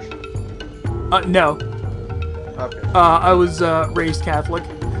you Jewish? No. Okay. I was raised Catholic.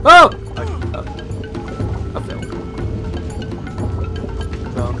 Oh! I failed.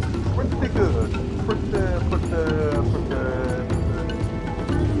 Sounds pretty good.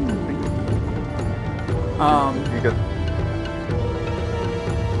 You good?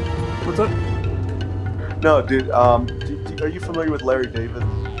 What's up? No, dude. Are you familiar with Larry David?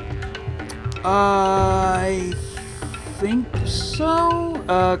 I think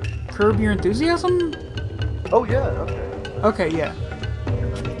so. Curb Your Enthusiasm? Oh yeah. Okay. Okay, yeah.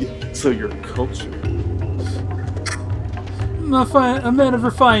 So your culture. A man of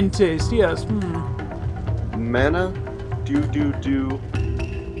refined taste, yes. Mana? Do.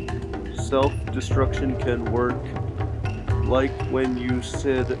 Self-destruction can work like when you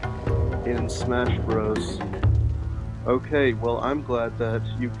said in Smash Bros. Okay, well, I'm glad that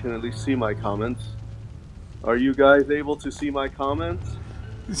you can at least see my comments. Are you guys able to see my comments?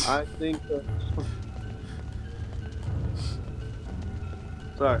 I think that...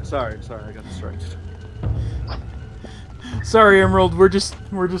 Sorry, I got distracted. Sorry, Emerald, we're just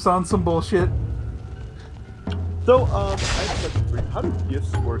on some bullshit. So, I have a question for you. How do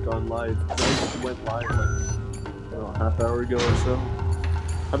GIFs work on live? I just went live like, a half hour ago or so.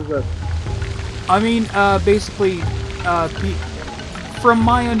 How does that... I mean, basically, from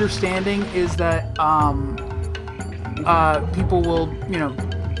my understanding is that, people will, you know,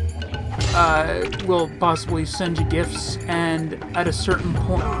 will possibly send you gifts, and at a certain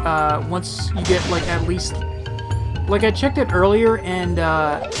point, once you get, like, at least... Like, I checked it earlier, and,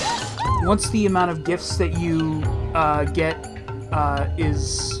 once the amount of gifts that you, get,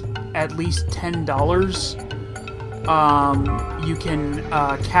 is at least $10, you can,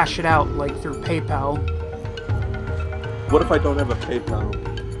 cash it out, like, through PayPal. What if I don't have a PayPal?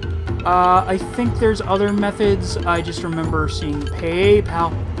 I think there's other methods. I just remember seeing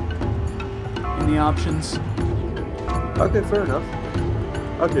PayPal in the options. Okay, fair enough.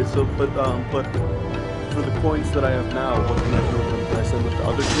 Okay, so, but for the coins that I have now, what can I do with them? Can I send them to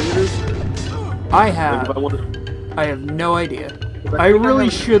other creators? I have. Like if I wanted... I have no idea. I really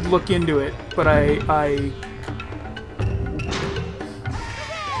should look into it, but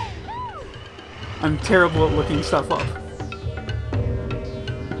I'm terrible at looking stuff up.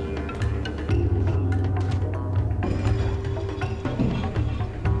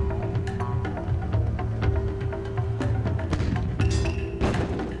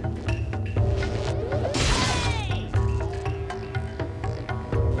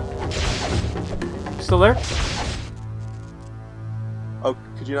 Still there? Oh,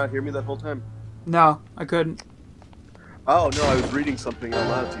 could you not hear me that whole time? No, I couldn't. Oh, no, I was reading something out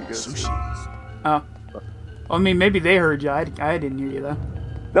loud to you guys. Sushi. Oh. Well, I mean, maybe they heard you. I didn't hear you, though.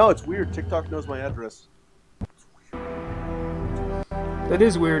 No, it's weird. TikTok knows my address. That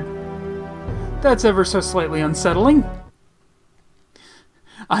is weird. That's ever so slightly unsettling.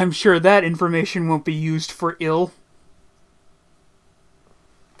 I'm sure that information won't be used for ill.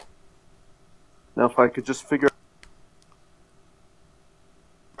 Now, if I could just figure out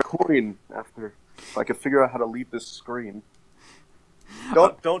a coin after, if I could figure out how to leave this screen.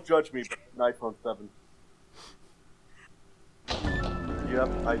 Don't judge me, but an iPhone 7. Yep,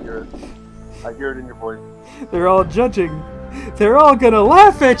 I hear it. I hear it in your voice. They're all judging. They're all gonna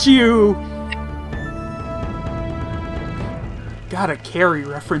laugh at you! Got a Carrie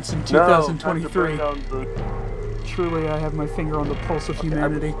reference in 2023. No, time to burn down Truly, I have my finger on the pulse of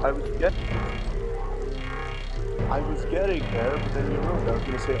humanity. I was getting there, but then you ruined it. I was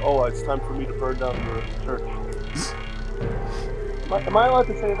going to say, oh, it's time for me to burn down the church. Am I allowed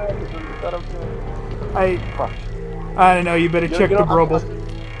to say that? Is that okay? I don't know, you better check the Broble.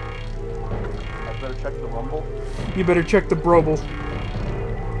 I better check the Rumble? You better check the Broble.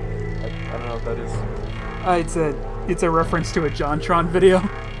 I don't know what that is. It's a reference to a JonTron video.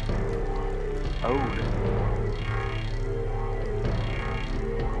 Oh.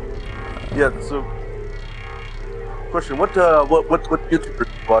 Yeah, so... Question, what YouTubers do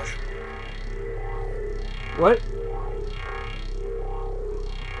you watch? What?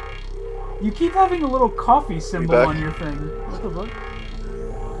 You keep having a little coffee symbol on your thing. What the fuck?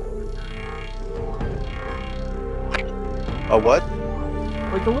 A what?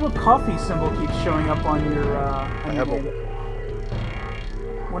 Like a little coffee symbol keeps showing up on your I have game.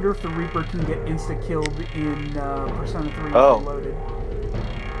 Wonder if the Reaper can get insta-killed in Persona 3 Reloaded.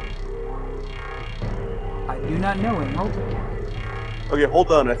 I do not know, Emerald. Okay,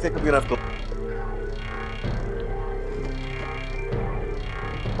 hold on. I think I'm gonna have to...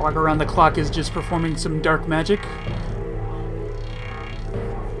 Walk Around the Clock is just performing some dark magic.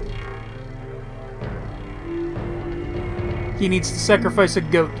 He needs to sacrifice a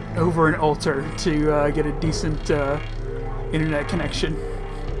goat over an altar to get a decent internet connection.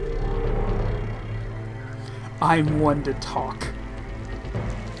 I'm one to talk.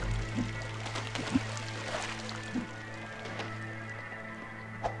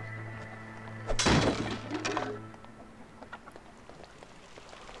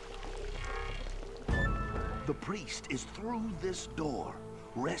 The priest is through this door.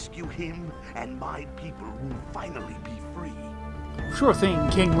 Rescue him, and my people will finally be free. Sure thing,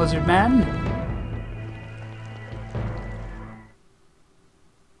 King Lizard Man.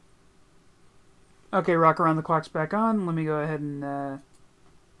 Okay, Rock Around the Clock's back on. Let me go ahead and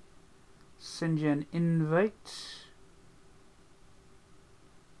send you an invite.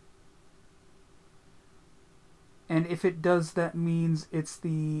 And if it does, that means it's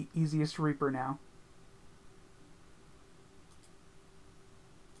the easiest Reaper now.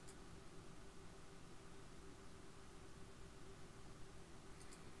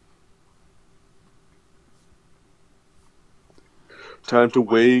 Time to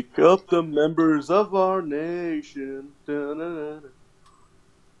wake up the members of our nation. Da-na-na-na.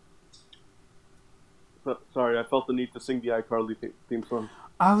 Sorry, I felt the need to sing the iCarly theme song.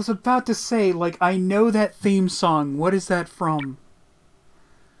 I was about to say, like, I know that theme song. What is that from?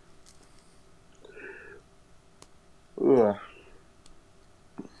 Ugh.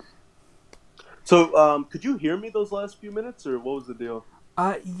 So, could you hear me those last few minutes, or what was the deal?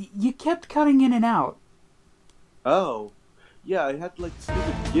 You kept cutting in and out. Oh. Yeah, I had like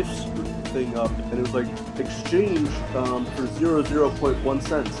stupid gift thing up, and it was like exchange for 0.1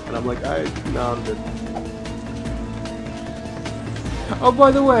 cents, and I'm like, no, I'm good. Oh,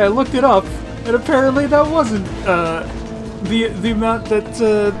 by the way, I looked it up, and apparently that wasn't the amount that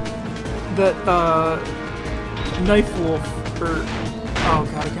Knife Wolf, or oh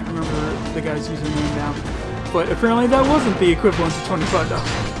god, I can't remember the guy's username now, but apparently that wasn't the equivalent to $25.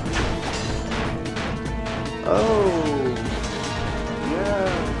 Oh.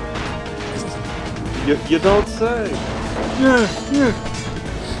 You don't say. Yeah.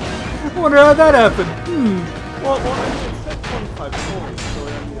 Wonder how that happened. Well, I mean, it said 25 points, so I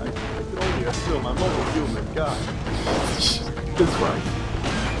mean, I can only assume. I'm only human, God. That's right.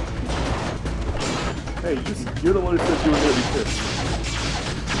 Hey, you're the one who said you were going to be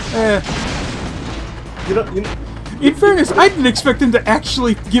pissed. In fairness, I didn't expect him to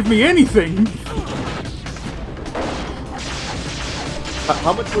actually give me anything.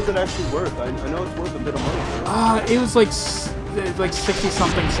 How much was it actually worth? I know it's worth a bit of money. It was like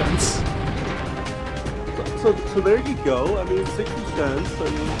 60-something cents. So there you go. I mean, 60 cents. I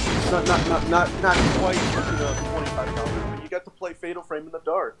mean, not quite, $25. But you got to play Fatal Frame in the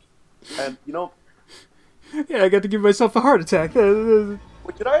dark, and you know. Yeah, I got to give myself a heart attack.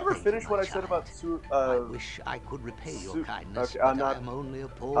 Wait, did I ever finish what I said about I wish I could repay your kindness, but I'm only a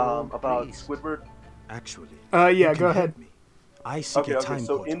poor about priest. Squidward? Actually, yeah, go ahead. I seek a time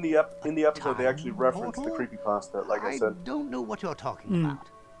so portal. in the episode, they actually referenced the creepypasta, like I said. I don't know what you're talking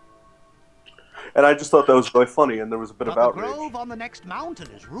about. And I just thought that was really funny, and there was a bit of But the outrage. grove on the next mountain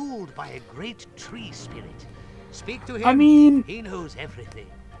is ruled by a great tree spirit. Speak to him. I mean, he knows everything.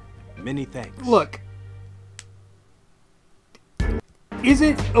 Many thanks. Look. Is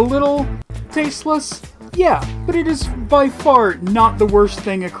it a little tasteless? Yeah, but it is by far not the worst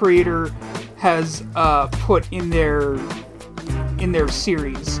thing a creator has put in their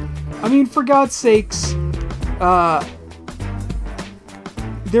series. I mean, for God's sakes,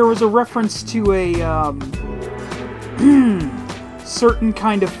 there was a reference to a certain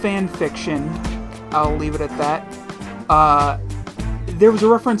kind of fan fiction. I'll leave it at that. There was a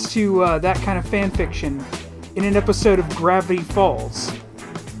reference to that kind of fan fiction in an episode of Gravity Falls.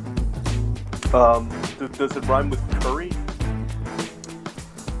 Does it rhyme with curry?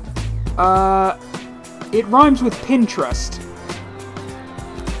 It rhymes with Pinterest.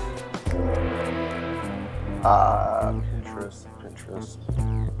 Pinterest.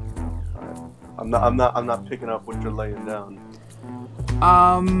 I'm not picking up what you're laying down.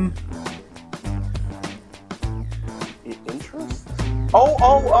 Interest?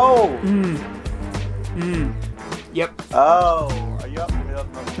 Oh. Yep. Oh, yep.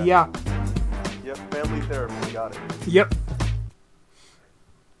 Okay. Yeah. Yep, family therapy, got it. Yep.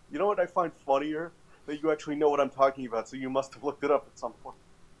 You know what I find funnier? That you actually know what I'm talking about, so you must have looked it up at some point.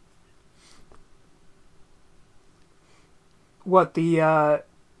 What, the,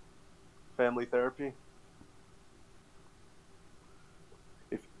 family therapy?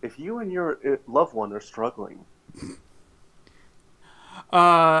 If you and your loved one are struggling...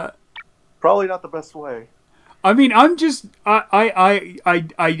 probably not the best way. I mean, I'm just... I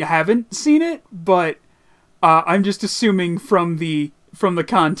haven't seen it, but I'm just assuming from the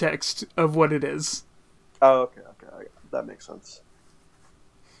context of what it is. Oh, okay. That makes sense.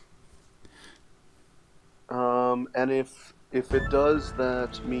 And if it does,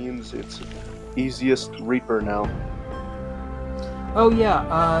 that means it's easiest Reaper now. Oh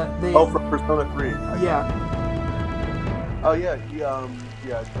yeah, for Persona 3. Yeah. Oh yeah,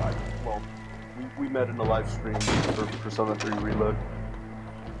 we met in a live stream for Persona 3 Reload.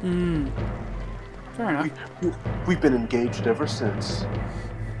 Fair enough. We've been engaged ever since.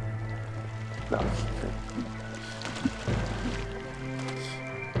 No. Okay.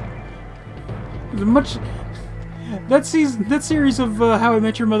 That series of How I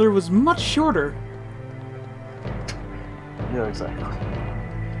Met Your Mother was much shorter. Yeah, exactly.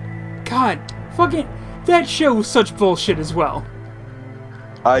 God, fucking that show was such bullshit as well.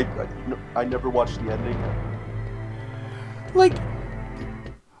 I never watched the ending. Like,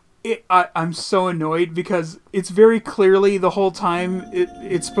 I'm so annoyed because it's very clearly the whole time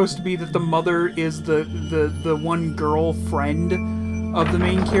it's supposed to be that the mother is the one girlfriend of the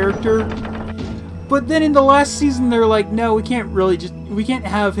main character. But then in the last season they're like, no, we can't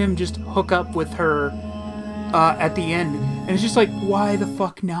have him just hook up with her at the end. And it's just like, why the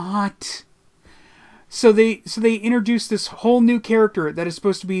fuck not? So they introduce this whole new character that is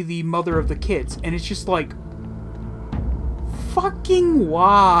supposed to be the mother of the kids, and it's just like, fucking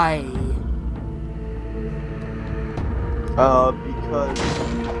why? Because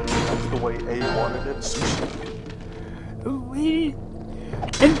that's the way A wanted it.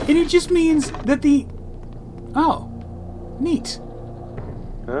 And it just means that the... Oh. Neat.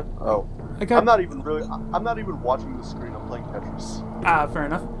 Huh? Oh. I'm not even watching the screen, I'm playing Tetris. Ah, fair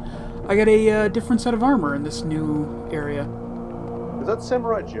enough. I got a different set of armor in this new area. Is that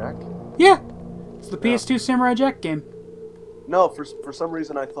Samurai Jack? Yeah! It's the PS2 Samurai Jack game. No, for some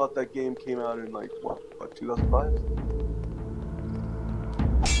reason I thought that game came out in, like, what 2005?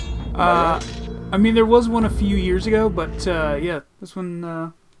 I mean, there was one a few years ago, but, yeah, this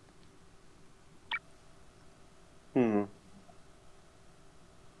one,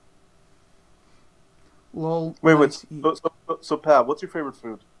 Lol. Wait. So Pat, what's your favorite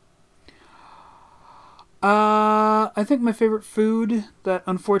food? I think my favorite food that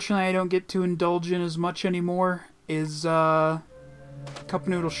unfortunately I don't get to indulge in as much anymore is cup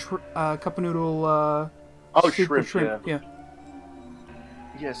noodle shrimp. Shrimp. Yeah.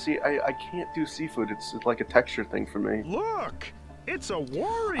 Yeah, see, I can't do seafood. It's like a texture thing for me. Look, it's a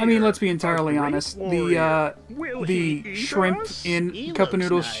warrior. I mean, let's be entirely honest. The shrimp in cup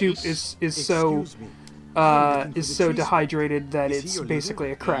noodle soup is so dehydrated that it's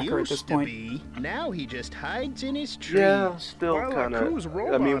basically a cracker at this point. Now he just hides in his tree. Yeah, still kind of.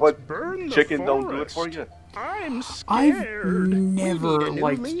 I mean, what chicken don't do it for you? I'm scared. I've never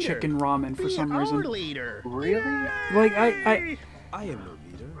liked chicken ramen for some reason. Leader. Really? Like I am no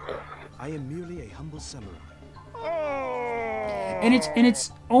leader. I am merely a humble samurai. And it's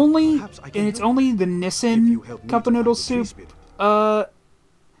only the Nissin cup of noodle soup that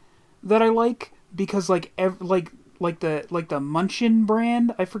I like, because like the Munchin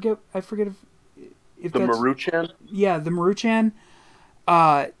brand, I forget if the that's Maruchan. Yeah, the Maruchan.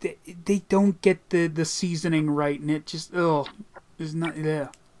 They don't get the seasoning right, and it Is not yeah.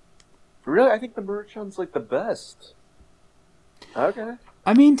 Really, I think the Maruchan's like the best. Okay.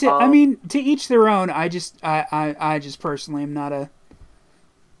 I mean, to each their own. I just personally am not a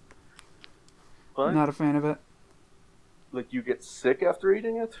fan of it. Like you get sick after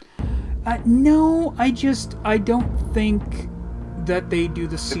eating it? No, I don't think that they do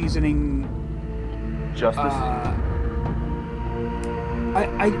the seasoning justice.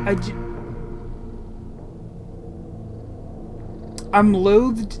 I'm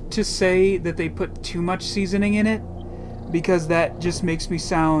loath to say that they put too much seasoning in it, because that just makes me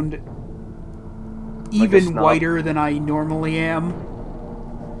sound even whiter than I normally am.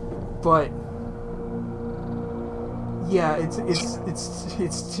 But yeah, it's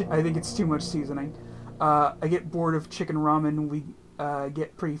I think it's too much seasoning. I get bored of chicken ramen. We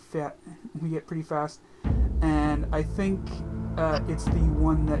get pretty fast, and I think it's the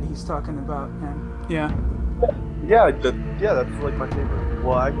one that he's talking about. And yeah. Yeah, that's like my favorite.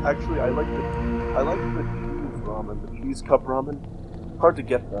 Well, I like the cheese ramen, the cheese cup ramen. Hard to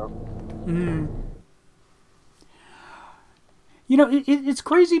get though. You know, it's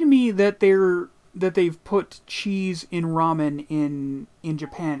crazy to me that they've put cheese in ramen in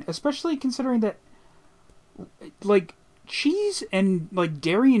Japan, especially considering that like cheese and like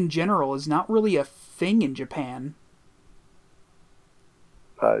dairy in general is not really a thing in Japan.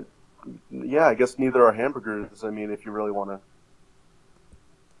 Yeah, I guess neither are hamburgers. I mean, if you really want to.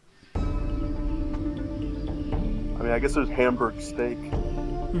 I mean, I guess there's Hamburg steak.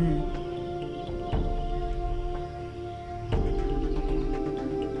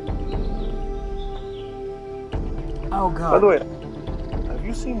 Oh god. By the way, have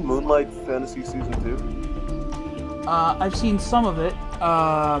you seen Moonlight Fantasy Season 2? I've seen some of it.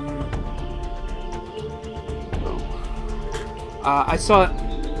 I saw.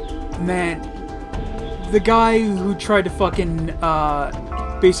 Man, the guy who tried to fucking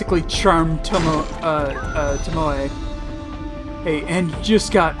basically charm Tomoe, hey, and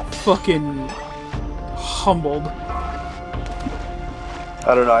just got fucking humbled.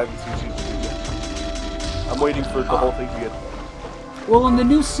 I don't know. I haven't seen season 2 yet. I'm waiting for the whole thing to get. Well, in the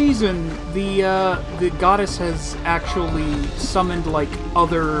new season, the goddess has actually summoned like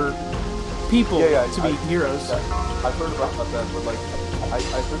other people to be heroes. I've heard about that, but like. I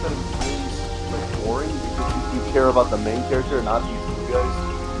heard that it was really like boring because you care about the main character and not these two guys.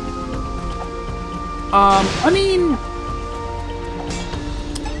 I mean,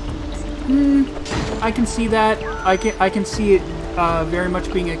 I can see that. I can see it very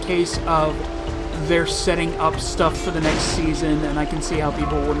much being a case of they're setting up stuff for the next season, and I can see how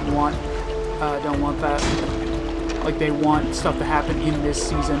people don't want that. Like they want stuff to happen in this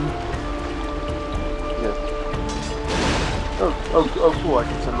season. Yeah. Oh, cool, I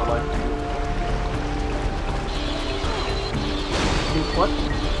can send the light to you. What?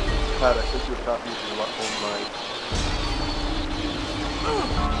 Pat, I sent you a copy of the whole night.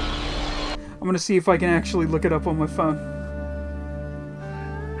 I'm gonna see if I can actually look it up on my phone.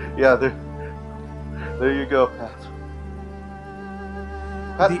 Yeah, there you go, Pat.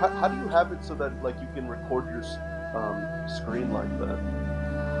 Pat, how do you have it so that like you can record your screen like that?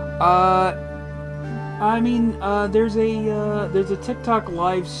 I mean, there's a TikTok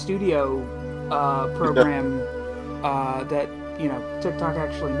live studio program that TikTok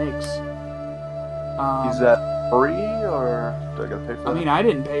actually makes. Is that free or do I gotta pay for it? I mean, I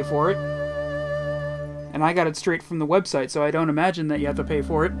didn't pay for it, and I got it straight from the website, so I don't imagine that you have to pay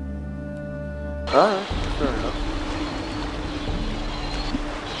for it. Alright, fair enough.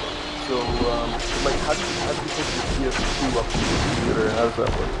 So, like, how do you take your PS2 up to the computer? How does that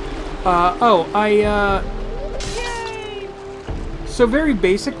work? So very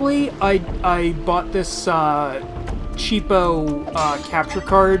basically, I bought this cheapo capture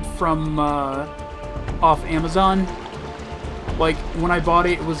card from off Amazon. Like when I bought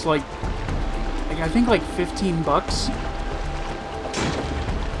it, it was like I think like $15.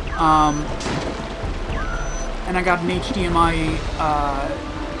 And I got an HDMI,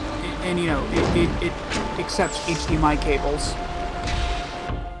 and it accepts HDMI cables.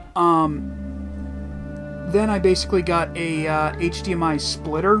 Then I basically got a HDMI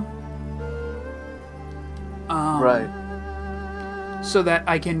splitter. Right. So that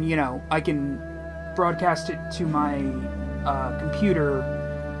I can, I can broadcast it to my computer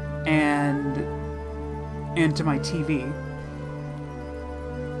and to my TV.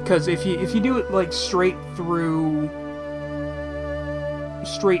 Because if you do it like straight through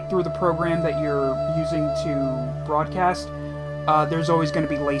the program that you're using to broadcast, there's always going to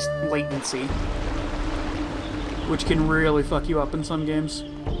be latency, which can really fuck you up in some games.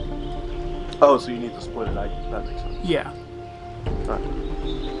 Oh, so you need to split it. That makes sense. Yeah.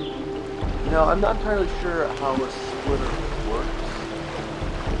 Now, I'm not entirely sure how a splitter works.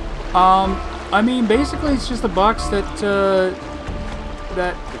 I mean, basically, it's just a box that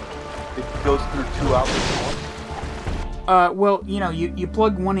It goes through 2 outlets at once? well, you know, you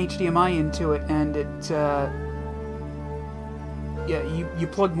plug one HDMI into it, and it, yeah, you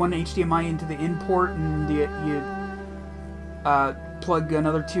plug one HDMI into the in port, and you plug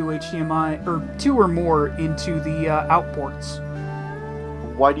another 2 HDMI, or 2 or more into the out ports.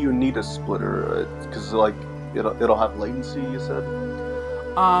 Why do you need a splitter? Because, like, it'll have latency, you said?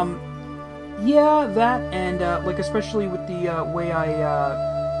 Yeah, that, and, like, especially with the, way oh,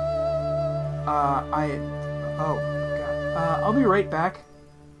 God. I'll be right back.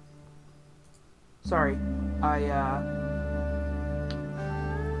 Sorry.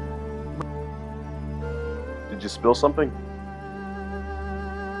 Did you spill something?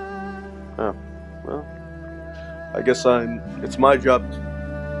 Oh, well. I guess it's my job to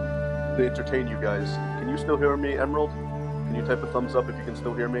entertain you guys. Can you still hear me, Emerald? Can you type a thumbs up if you can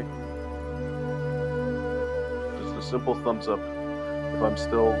still hear me? Just a simple thumbs up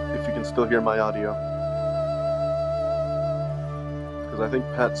if you can still hear my audio. Because I think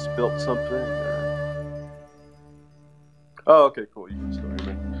Pat spilt something. Oh, okay, cool. You can still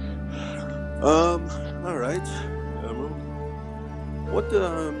hear me. Alright. Emerald.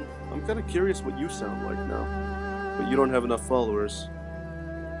 I'm kind of curious what you sound like now. But you don't have enough followers.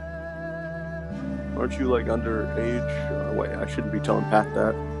 Aren't you, like, underage? Wait, I shouldn't be telling Pat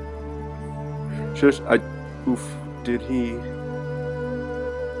that. Did he?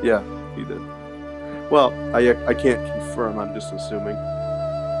 Yeah, he did. Well, I can't confirm, I'm just assuming.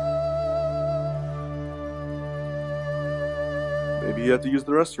 Maybe you have to use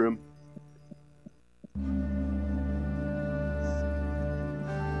the restroom.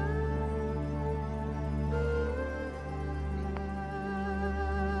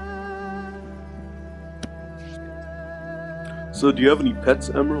 So, do you have any pets,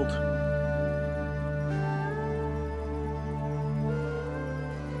 Emerald?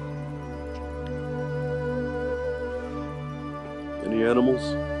 Any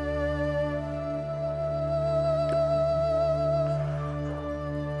animals?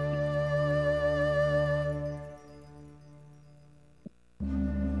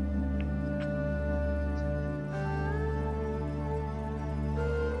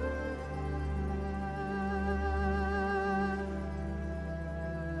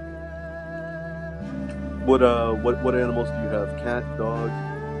 What animals do you have? Cat, dog,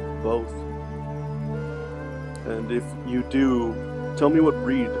 both? And if you do, tell me what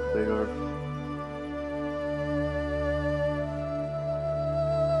breed they are.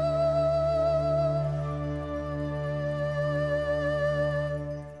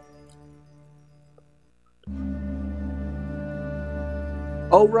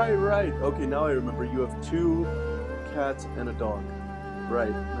 Oh, right. Okay, now I remember. You have 2 cats and a dog.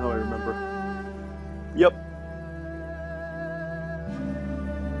 Right, now I remember.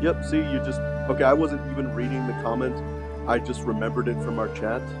 Yep, see, you just... Okay, I wasn't even reading the comment. I just remembered it from our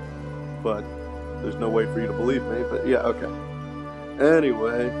chat. But there's no way for you to believe me. But yeah, okay.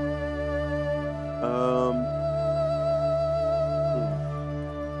 Anyway.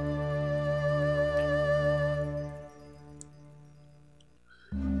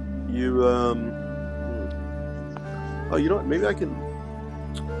 Oh, you know what? Maybe I can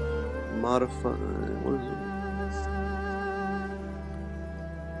modify... What is it?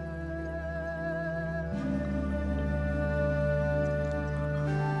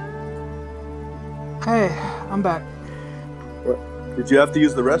 Hey, I'm back. What? Did you have to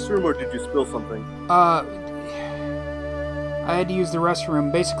use the restroom, or did you spill something? I had to use the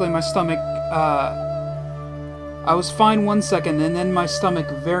restroom. Basically, my stomach, I was fine 1 second, and then my stomach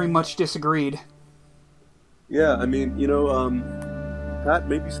very much disagreed. Yeah, I mean, you know, Pat,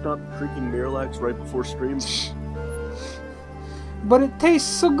 maybe stop drinking Miralax right before stream. But it tastes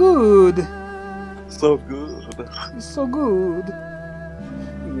so good. So good. It's so good.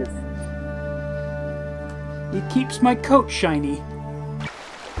 Yes. It keeps my coat shiny.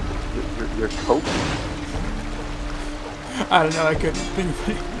 Your coat? I don't know, I couldn't think of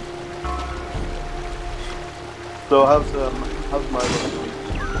it. So how's Milo?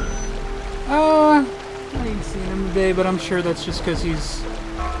 I ain't seen him today, but I'm sure that's just because he's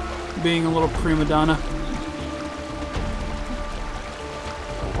being a little prima donna.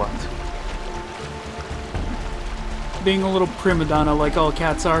 What? Being a little prima donna like all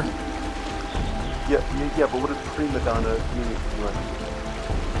cats are. Yeah, but what does prima donna mean?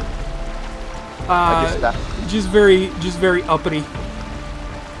 Just very uppity.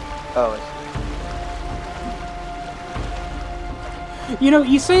 Oh, You know,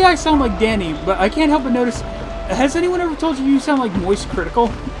 you say I sound like Danny, but I can't help but notice. Has anyone ever told you you sound like Moist Critical?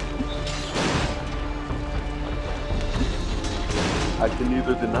 I can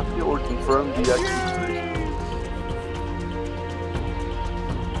neither deny or confirm the accusation.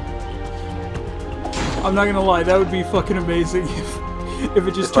 I'm not gonna lie, that would be fucking amazing if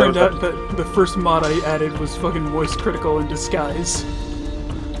it just turned out that the first mod I added was fucking Moist Critical in disguise.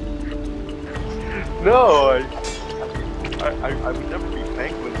 No, I would never be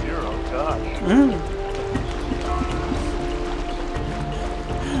Penguin Zero, gosh.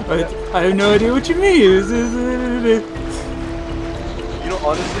 I have no idea what you mean. You know,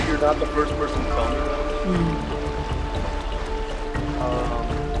 honestly, you're not the first person to tell me that.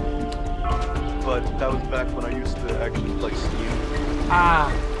 But that was back when I used to actually play Steam. Ah.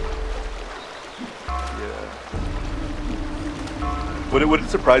 Yeah. Would it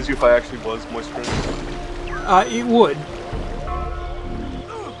surprise you if I actually was Moist Critical? It would.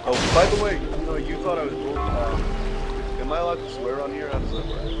 Oh, by the way, you know, you thought I was. Am I allowed to swear on here? How does that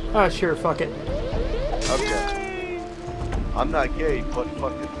work? Ah, sure, fuck it. Okay. I'm not gay, but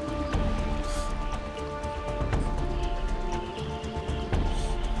fuck it.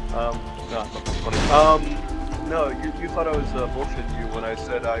 No, that's funny. No, you thought I was bullshitting you when I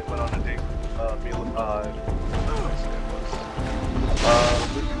said I went on a date with Mila, what did I say it was?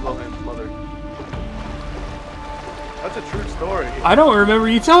 Lindsay Lohan's mother. That's a true story. I don't remember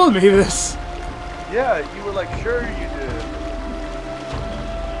you telling me this. Yeah, you were like, sure you did.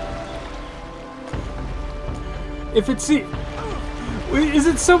 If it's... Is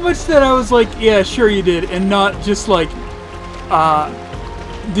it so much that I was like, yeah, sure you did, and not just like,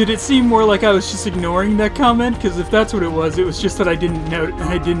 did it seem more like I was just ignoring that comment? Because if that's what it was just that I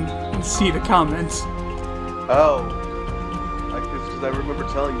didn't see the comments. Oh. Because I remember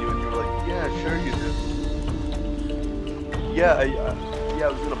telling you, and you were like, yeah, sure you did. Yeah, I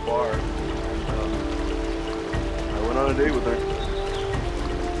was in a bar. I went on a date with her.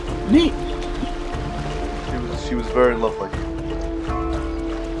 Neat. She was very lovely.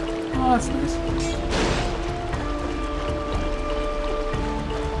 Oh, that's nice.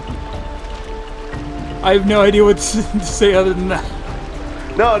 I have no idea what to say other than that.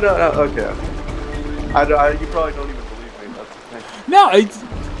 No, okay. You probably don't even believe me. That's the thing. No,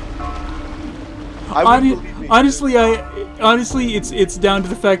 honestly, it's down to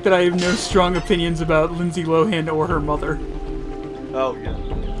the fact that I have no strong opinions about Lindsay Lohan or her mother. Oh yeah.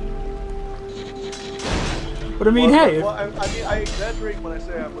 But I mean, hey. Well, I exaggerate when I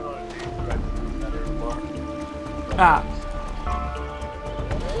say I went on a date right at her bar. Ah.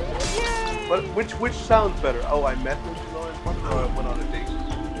 But which sounds better? Oh, I met Lindsay Lohan's mother, or I went on a date.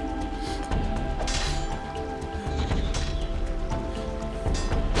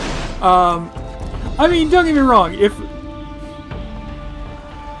 I mean, don't get me wrong.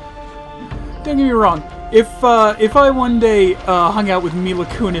 If I one day hung out with Mila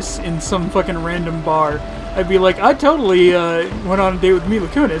Kunis in some fucking random bar, I'd be like, I totally went on a date with Mila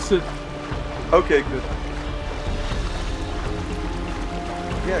Kunis. Okay, good.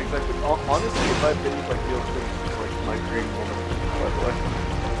 Yeah, exactly. Honestly, in my opinion, like Mila Kunis is like my dream woman, by the way.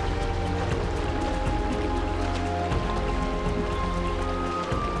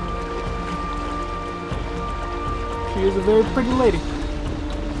 She is a very pretty lady.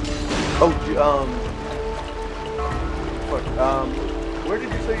 Oh, where did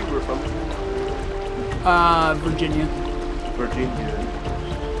you say you were from? Virginia. Virginia.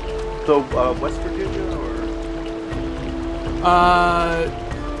 So, West Virginia, or?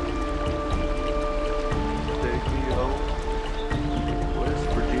 Take me home. West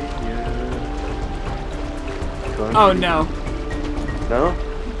Virginia. Country. Oh, no. No?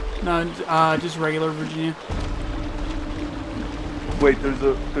 No, just regular Virginia. Wait,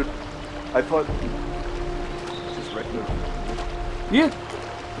 I thought... Just regular. Yeah.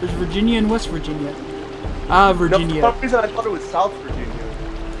 There's Virginia and West Virginia. Virginia. No, for some reason I thought it was South Virginia.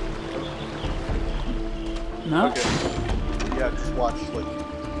 No? Okay. Yeah, just watch, like...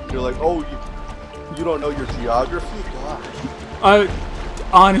 You're like, oh, you don't know your geography? God.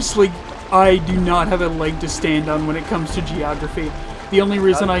 Honestly, I do not have a leg to stand on when it comes to geography. The only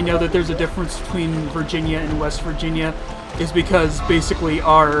reason I know that there's a difference between Virginia and West Virginia is because basically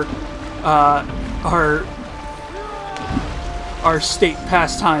our state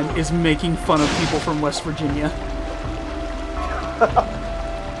pastime is making fun of people from West Virginia.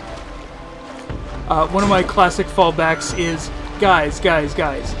 One of my classic fallbacks is, guys,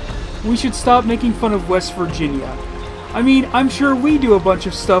 we should stop making fun of West Virginia. I mean, I'm sure we do a bunch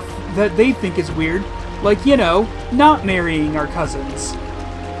of stuff that they think is weird, like, you know, not marrying our cousins.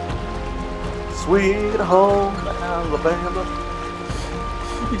 Sweet home Alabama.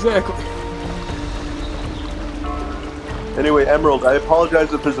 Exactly. Anyway, Emerald, I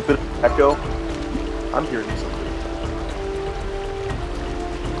apologize if there's a bit of echo. I'm hearing something.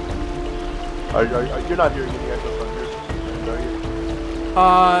 You're not hearing any echoes on your end, are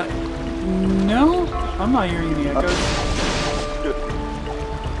you? No, I'm not hearing any echoes. Good.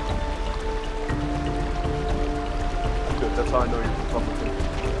 Good, that's how I know you're Republican.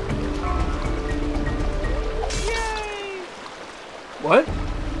 What?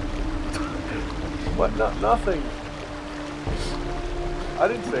 What? No, nothing. I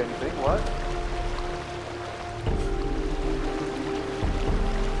didn't say anything, what?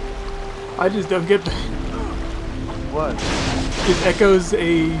 I just don't get that. What? Is echoes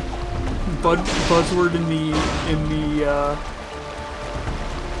a buzzword in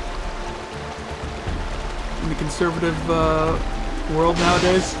the conservative world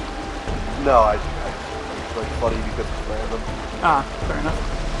nowadays? No, it's like funny because it's random. Ah, fair enough.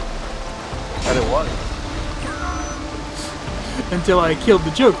 And it was. Until I killed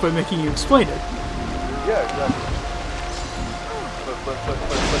the joke by making you explain it. Yeah, exactly. But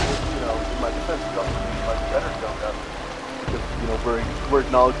you know, in my defense, we also need like better jump out because you know we're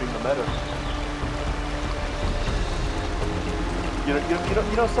acknowledging the meta. You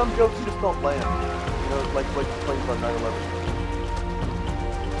know, some jokes just don't land. You know, like the planes on 9/11.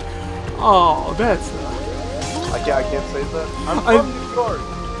 Oh, that's I can't say that. I'm from New York.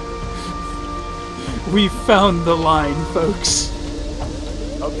 We found the line, folks.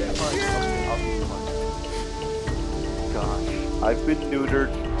 Okay, fine. Okay, I'll be fine. Gosh, I've been neutered.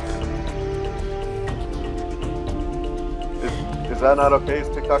 Is that not okay? Is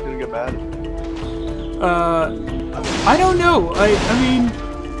TikTok gonna get mad? I don't know. I mean.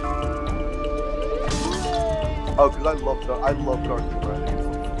 Oh, because I love dark humor. I think it's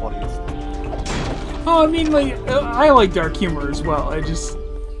the funniest. Oh, I mean, like, I like dark humor as well.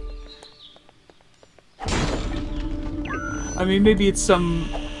 I mean, maybe it's some...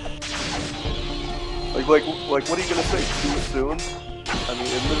 Like, what are you gonna say? Too soon? I mean,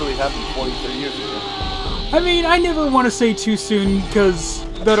 it literally happened 20, 30 years ago. I mean, I never want to say too soon, because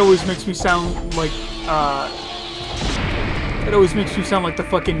that always makes me sound like, it always makes me sound like the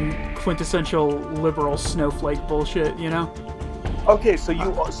fucking quintessential liberal snowflake bullshit, you know? Okay, so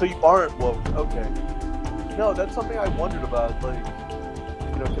you aren't woke. Okay. No, that's something I wondered about. Like,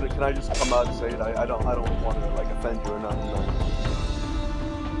 you know, can I just come out and say it? I don't want to like offend you or nothing. No.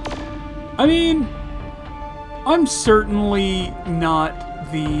 I mean, I'm certainly not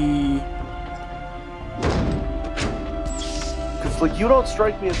the... Because like you don't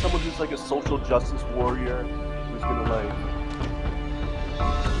strike me as someone who's like a social justice warrior who's gonna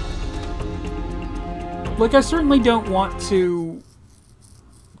like I certainly don't want to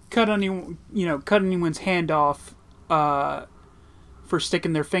cut anyone's hand off for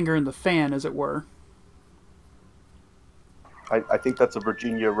sticking their finger in the fan, as it were. I think that's a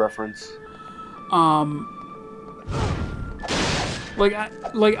Virginia reference. I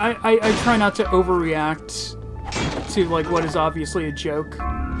try not to overreact to like what is obviously a joke.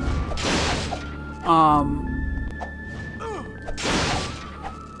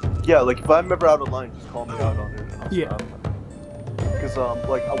 Yeah, like if I'm ever out of line, just call me out on it. And I'll stop. Because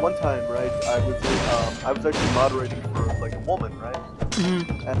like one time, right, I was actually moderating for like a woman, right?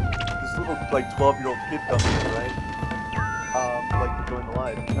 Mm-hmm. And this little like 12-year-old kid comes in, right? Like to join the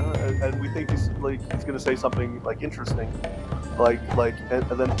live, and we think he's gonna say something like interesting, and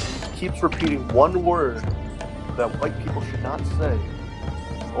then he keeps repeating one word that white people should not say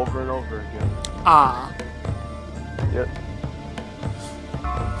over and over again. Ah. Yep.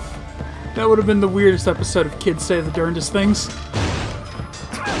 That would have been the weirdest episode of Kids Say the Darndest Things.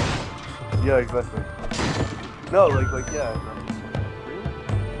 Yeah, exactly. No, yeah.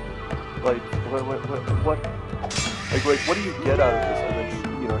 Like, what? Like, what do you get out of this? And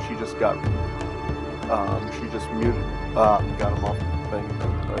then, she just got, she just muted, got him off the thing.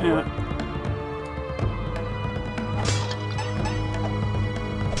 Right away.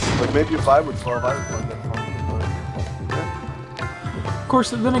 Like, maybe if I would 12, I would find that funny. Of course,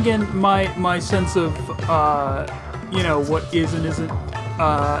 then again, my sense of, what is and isn't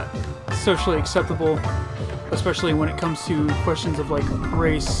socially acceptable, especially when it comes to questions of, like,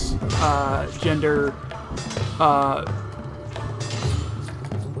 race, gender,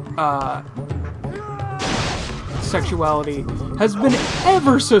 sexuality, has been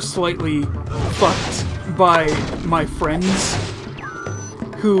ever so slightly fucked by my friends,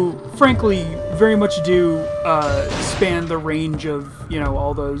 who, frankly, very much do span the range of,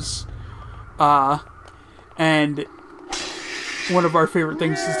 all those, and one of our favorite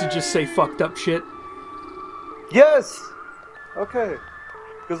things is to just say fucked up shit. Yes! Okay.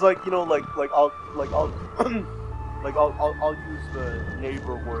 Because like you know, like I'll I'll use the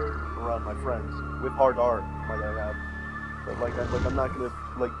neighbor word around my friends with hard R, might I add. But I'm not gonna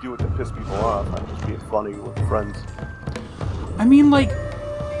like do it to piss people off. I'm just being funny with friends. I mean, like,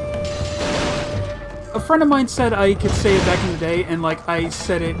 a friend of mine said I could say it back in the day, and like I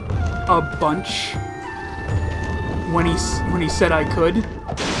said it a bunch when he said I could.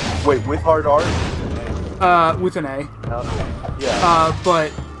 Wait, with hard R? With an A. Yeah.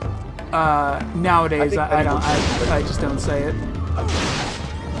 But nowadays I just don't say it.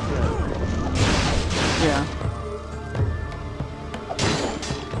 Yeah.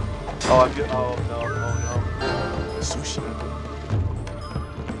 Oh, I'm good. Oh no! Sushi.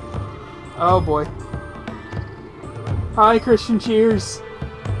 Oh boy. Hi, Christian. Cheers.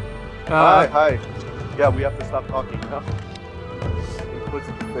 Hi. Yeah, we have to stop talking now.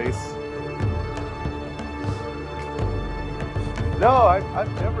 Inquisitive face. No,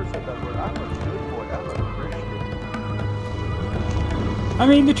 I've never said that word. I'm a good boy. I'm a Christian. I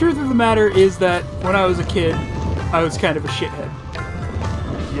mean, the truth of the matter is that when I was a kid, I was kind of a shithead.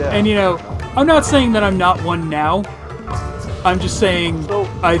 Yeah. And you know, I'm not saying that I'm not one now. I'm just saying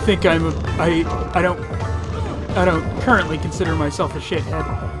I think I don't currently consider myself a shithead,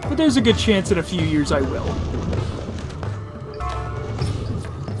 but there's a good chance in a few years I will.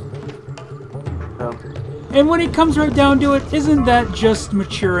 And when it comes right down to it, isn't that just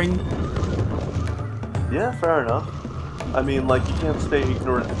maturing? Yeah, fair enough. I mean, like, you can't stay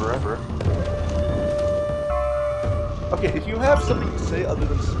ignorant forever. Okay, if you have something to say other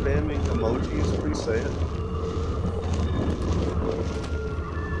than spamming emojis, please say it.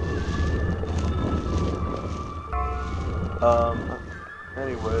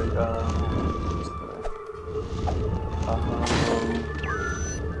 Anyway,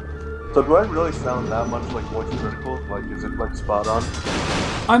 so do I really sound that much like voice critical? Like, is it, like, spot on?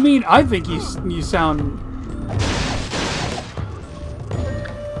 I mean, I think you sound...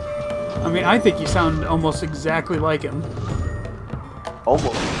 I mean, I think you sound almost exactly like him.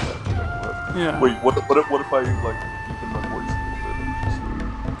 Almost. Yeah. Wait, what if I, like, deepen my voice?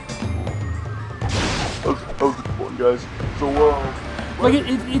 How's it going, guys? So, like,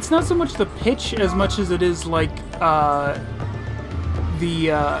 it's not so much the pitch as much as it is, like,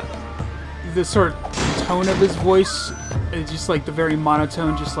 the sort of tone of his voice. It's just, like, the very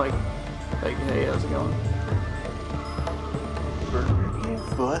monotone, just like, hey, how's it going?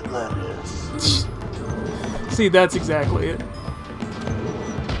 Foot lettuce. See, that's exactly it.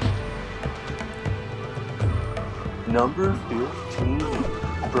 Number 15,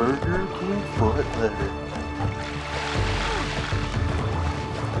 Burger King foot lettuce.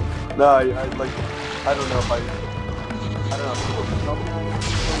 No, I don't know if I don't know if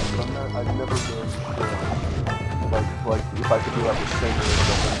I've never been like if I could do like a singer or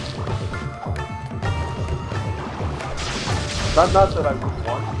something. Not that I would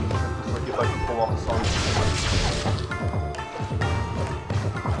want to, just like if I could pull off a song.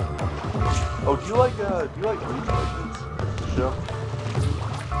 Oh, do you like Bleach Legends? The show?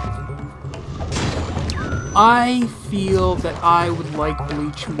 I feel that I would like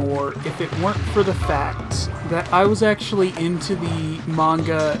Bleach more if it weren't for the fact that I was actually into the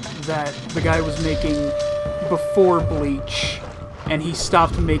manga that the guy was making before Bleach, and he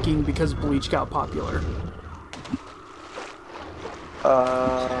stopped making because Bleach got popular.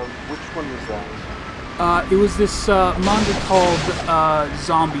 Which one was that? It was this manga called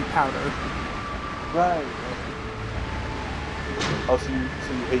Zombie Powder. Right. Oh, so you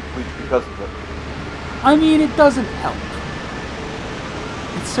hate Bleach because of it? I mean, it doesn't help.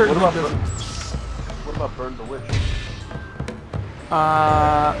 It certainly doesn't. What about Burn the Witch?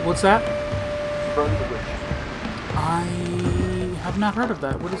 What's that? Burn the Witch. I have not heard of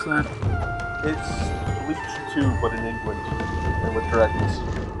that. What is that? It's Bleach 2, but in England, and with dragons.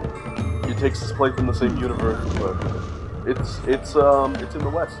 It takes its place in the same universe, but it's in the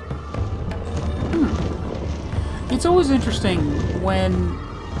West. It's always interesting when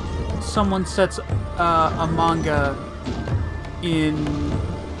someone sets a manga in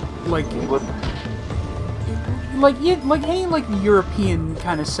like England. like any like European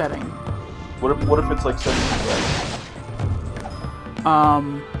kind of setting. What if it's like set in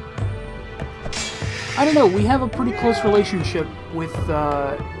I don't know. We have a pretty close relationship with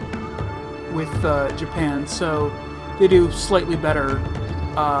Japan, so they do slightly better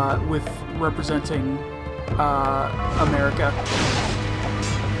with representing America.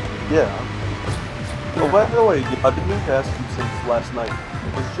 Yeah. Oh, by the way, I've been meaning to ask you since last night.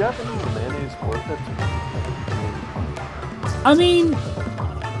 Is Japanese mayonnaise worth it? I mean,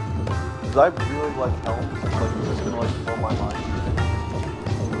 because I really like Helms. Like, it's just gonna like blow my mind.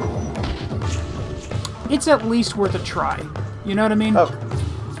 it's at least worth a try. You know what I mean? Oh,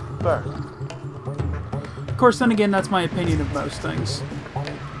 fair. Of course, then again, that's my opinion of most things.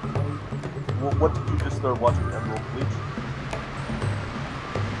 Well, what did you just start watching Emerald Bleach?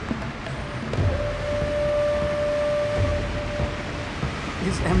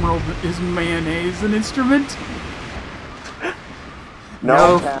 Is mayonnaise an instrument?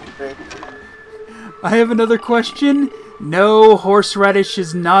 No. I have another question. No, horseradish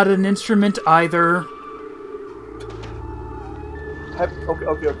is not an instrument either.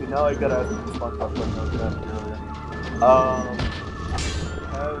 Okay. Now I gotta ask you the SpongeBob question I was gonna ask you earlier.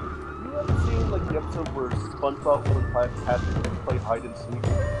 Have you ever seen like the episode where SpongeBob and Patrick play hide and seek,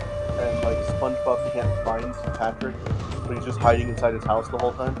 and like SpongeBob can't find Patrick, but he's just hiding inside his house the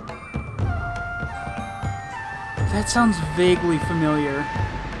whole time? That sounds vaguely familiar.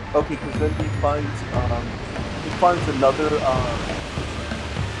 Okay, because then he finds another like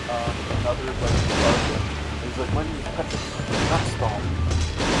star, and he's like, my name is Patrick, not Star.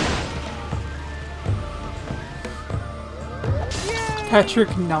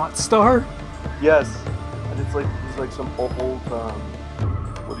 Patrick Not Star? Yes, and it's like he's like some old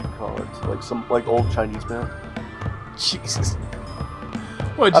what do you call it? Like some like old Chinese man. Jesus.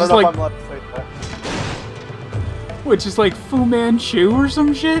 What, I just don't know like if I'm allowed to say that. what, just like Fu Manchu or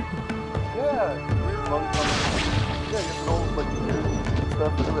some shit? Yeah, he has an old like beard and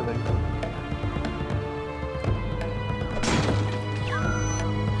stuff and everything.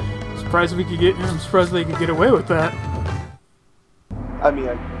 I'm surprised they could get away with that. I mean,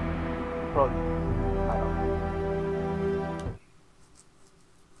 I don't know.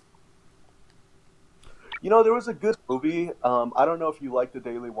 You know, there was a good movie. I don't know if you like The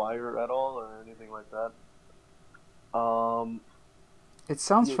Daily Wire at all or anything like that. It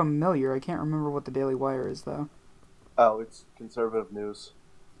sounds familiar. I can't remember what the Daily Wire is, though. Oh, it's conservative news.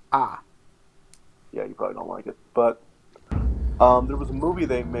 Ah. Yeah, you probably don't like it. But there was a movie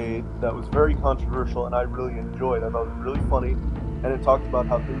they made that was very controversial, and I really enjoyed. I thought it was really funny, and it talked about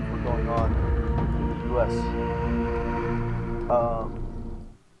how things were going on in the U.S.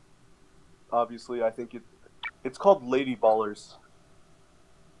 Obviously, I think it's called Lady Ballers.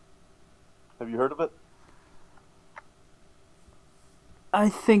 Have you heard of it? I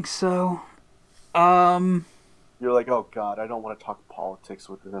think so. You're like, oh god, I don't want to talk politics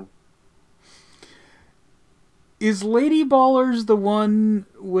with them. Is Lady Ballers the one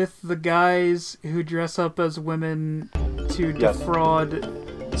with the guys who dress up as women to defraud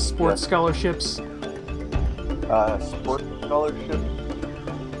sports scholarships? Sports scholarship?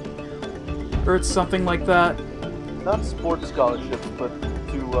 Or it's something like that? Not sports scholarships, but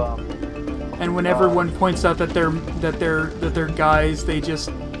to and when everyone points out that they're guys, they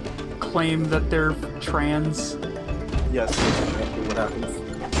just claim that they're trans. Yes, that's exactly what happens.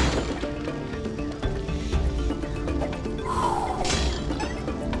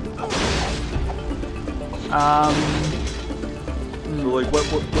 So, like, what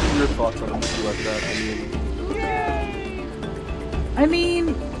are your thoughts on a movie like that? I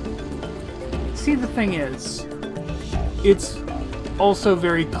mean, see, the thing is, it's also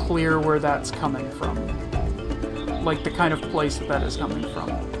very clear where that's coming from. Like, the kind of place that is coming from.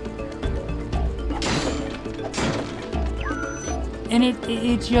 And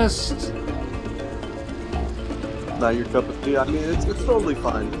it just... Not your cup of tea. I mean, it's totally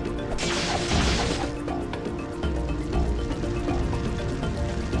fine.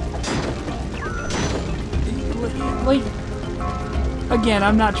 Like, again,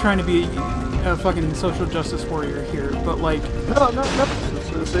 I'm not trying to be a fucking social justice warrior here, but like... No.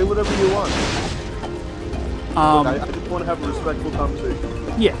 Say whatever you want. I just want to have a respectful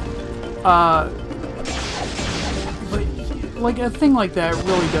conversation. Yeah. But, like, a thing like that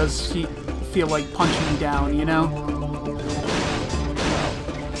really does feel like punching down, you know?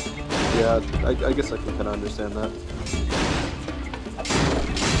 Yeah, I guess I can kind of understand that.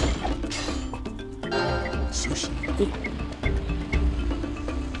 Sushi.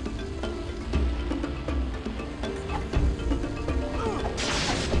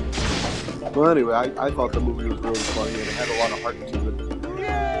 Well, anyway, I thought the movie was really funny and it had a lot of heart to it.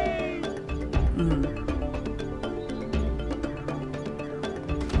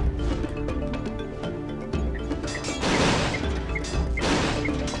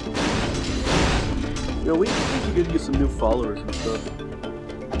 You know, we need to get you some new followers and stuff.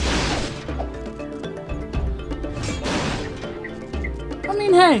 I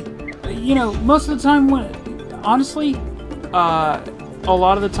mean, hey, you know, most of the time honestly, a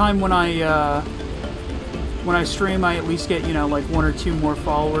lot of the time when I stream, I at least get, you know, like 1 or 2 more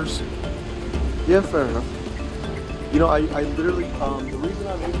followers. Yeah, fair enough. You know, I literally, the reason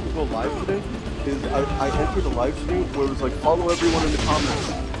I'm able to go live today is I entered a live stream where it was like, follow everyone in the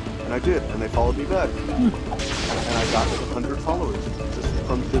comments. And I did, and they followed me back. And I got like 100 followers just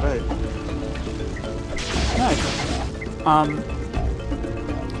from today. Nice.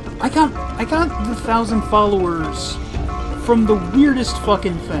 I got the 1,000 followers from the weirdest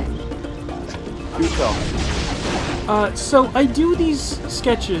fucking thing. Do tell. So I do these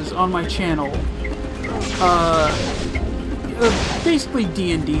sketches on my channel. Basically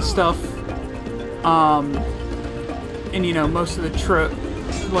D&D stuff. And you know, most of the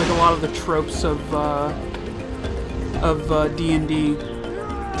like a lot of the tropes of D&D.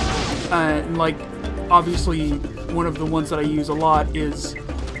 And like, obviously, one of the ones that I use a lot is,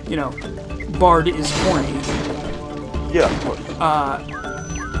 you know, Bard is horny. Yeah, of course.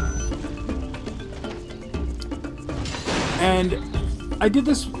 And I did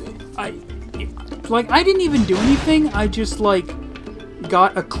this, I didn't even do anything, I just, like,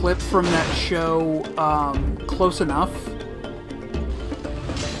 got a clip from that show, Close Enough.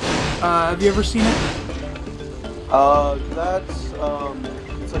 Have you ever seen it? That's,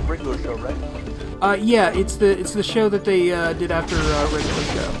 it's like a regular show, right? Yeah, it's the show that they, did after a regular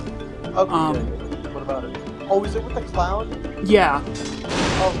show. Okay, what about it? Oh, is it with the clown? Yeah.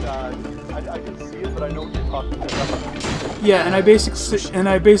 Oh god, I can see it, but I know what you're talking about. Yeah, and I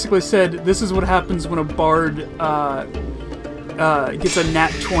basically said, this is what happens when a bard gets a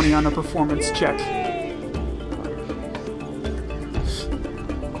nat 20 on a performance check.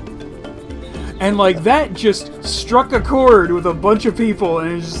 And like that just struck a chord with a bunch of people,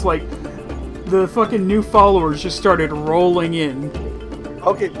 and it's just like the fucking new followers just started rolling in.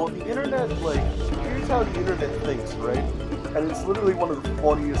 Okay, well the internet, like, here's how the internet thinks, right? And it's literally one of the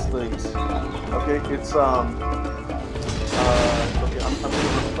funniest things. Okay, it's okay, I'm gonna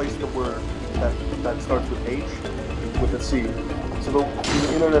replace the word that starts with H with a C. So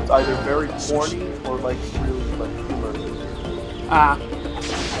the internet's either very corny or like really like humorous. Ah.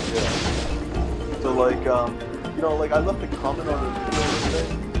 Yeah. So like you know, like I left a comment on a video today.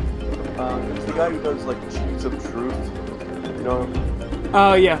 It's the guy who does like Cheats of Truth. You know him?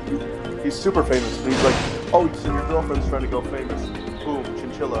 Oh yeah. He's super famous. And he's like, oh, so your girlfriend's trying to go famous. Boom,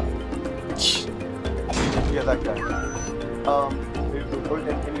 chinchilla. Yeah, that guy.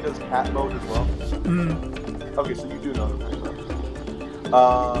 And he does cat mode as well. Okay, so you do know him.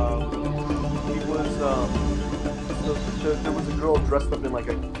 He was, so there was a girl dressed up in like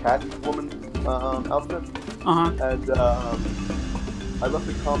a cat woman outfit. And I left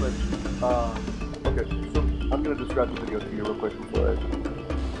a comment. Okay, so I'm gonna describe the video to you real quick before I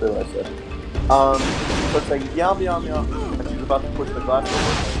say what I said. So it's like meow meow meow, and she's about to push the glass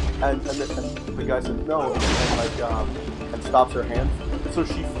over, and the guy says no, and like and stops her hand. So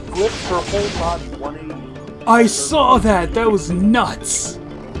she flips her whole body 180. I saw that. That was nuts.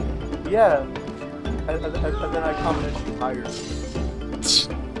 Yeah, and then I commented she's hired.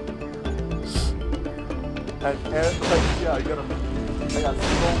 And like, yeah, I got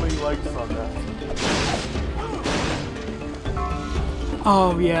so many likes on that.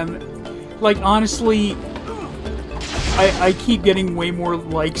 Oh yeah, like honestly, I keep getting way more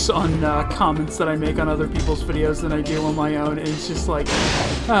likes on comments that I make on other people's videos than I do on my own. And it's just like,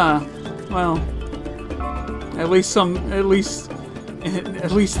 well, at least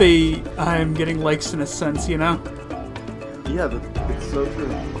I'm getting likes in a sense, you know? Yeah, it's so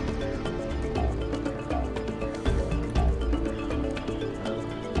true.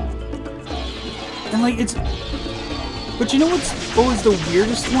 And like but you know what's always the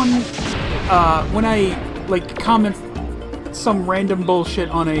weirdest one? When I like comment some random bullshit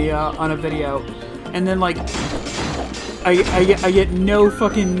on a video, and then like I get no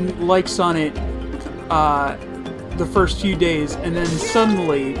fucking likes on it the first few days, and then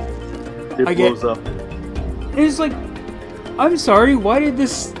suddenly it blows up. And it's like, I'm sorry, why did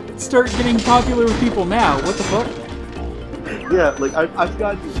this start getting popular with people now? What the fuck? Yeah, like I've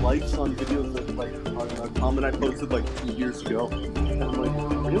gotten likes on videos that like on a comment I posted like 2 years ago, and I'm like,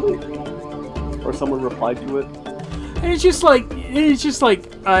 really? Or someone replied to it. And it's just like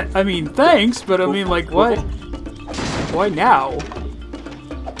I mean, thanks, but I mean, like, what? Why now?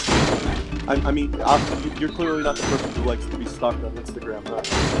 I mean, you're clearly not the person who likes to be stalked on Instagram, huh?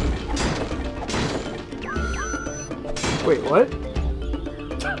 Wait, what?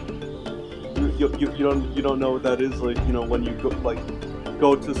 You don't know what that is, like, you know, when you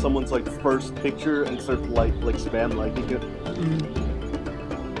go to someone's like first picture and start like spam liking it.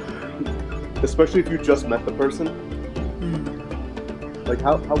 Especially if you just met the person. Like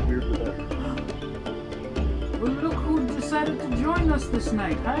how weird was that? Well, look who decided to join us this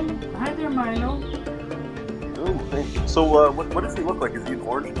night. Hi there, Milo. Ooh, thank you. So, what does he look like? Is he an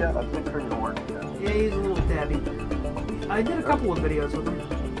orange cat? I'm picturing an orange cat. Yeah, he's a little tabby. I did a couple of videos with him.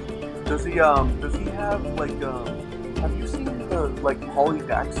 Does he have, like, have you seen the, like,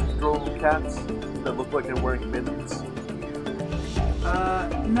 polydactyl cats that look like they're wearing mittens?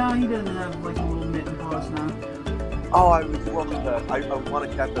 No, he doesn't have, like, a little mitten paws now. Oh, I would love that. I want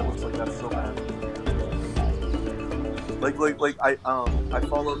a cat that looks like that so bad. I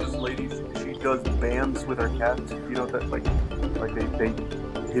follow this lady. She does bams with her cats. You know that like they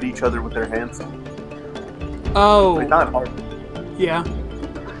hit each other with their hands. Oh. Like, not hard. Yeah.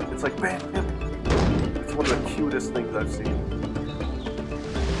 It's like bam. It's one of the cutest things I've seen.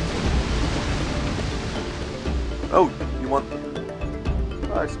 Oh, you want?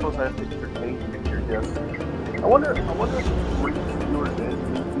 I suppose I have to entertain your guests. I wonder if it brings viewers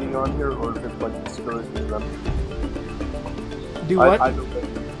in being on here, or if it's like discourages them. Do what?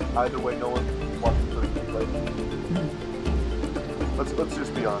 Either way, no one's watching for the play. Let's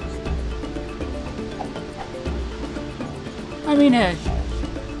just be honest. I mean, hey.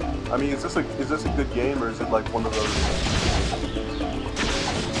 I mean, is this a good game, or is it like one of those?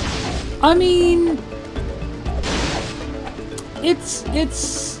 I mean, it's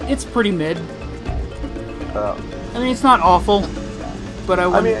pretty mid. I mean, it's not awful, but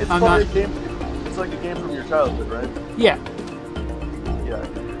I'm not. It's like a game from your childhood, right? Yeah. Yeah.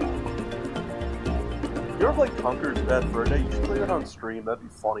 You ever play Conker's Bad Fur Day? You should play that on stream. That'd be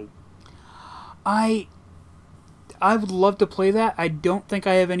funny. I would love to play that. I don't think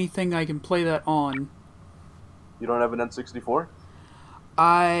I have anything I can play that on. You don't have an N64?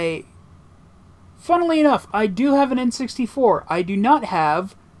 Funnily enough, I do have an N64. I do not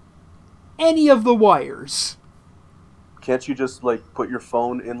have any of the wires. Can't you just like put your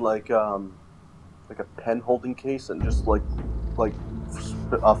phone in like a pen holding case and just like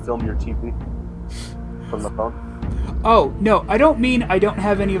film your TV from the phone? Oh no, I don't mean I don't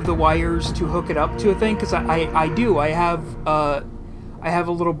have any of the wires to hook it up to a thing, because I do. I have a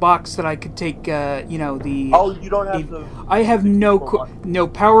little box that I could take. You know, the. Oh, you don't have the. I have no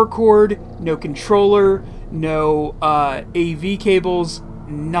power cord, no controller, no AV cables.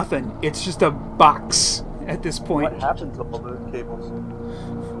 Nothing. It's just a box at this point. What happened to all the cables?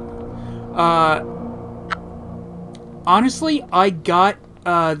 Honestly, I got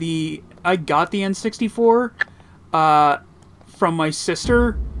the N64 from my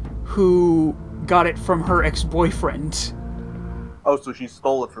sister, who got it from her ex-boyfriend. Oh, so she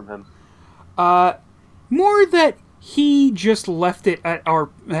stole it from him. More that he just left it at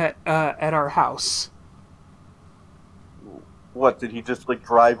our house. What, did he just, like,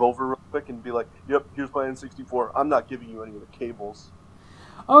 drive over real quick and be like, yep, here's my N64, I'm not giving you any of the cables?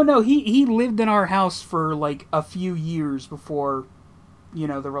 Oh, no, he lived in our house for, like, a few years before, you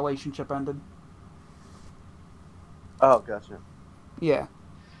know, the relationship ended. Oh, gotcha. Yeah.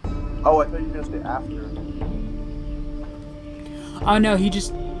 Oh, I thought you were going to say after. Oh, no, he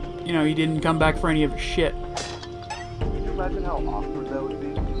just, you know, he didn't come back for any of his shit. Can you imagine how awkward that would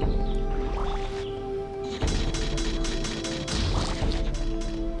be?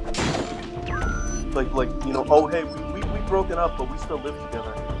 Like you know, oh hey, we broken up, but we still live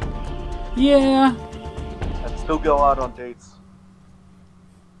together. Yeah. And still go out on dates.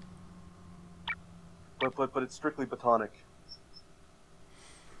 But it's strictly platonic.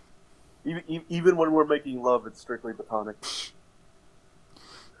 Even when we're making love, it's strictly platonic.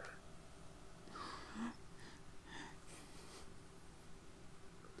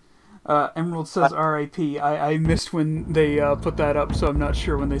 Emerald says R.I.P. I missed when they put that up, so I'm not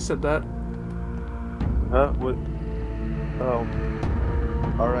sure when they said that. Huh? What? Oh.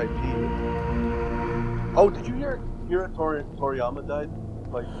 R.I.P. Oh, did you hear Toriyama died?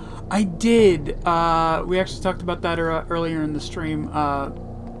 Like. I did. We actually talked about that earlier in the stream.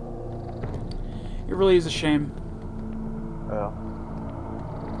 It really is a shame. Yeah.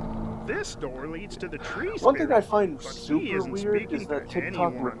 This door leads to the tree. One thing I find super weird is that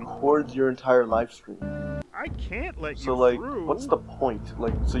TikTok records your entire live stream. I can't let you So like, through. what's the point?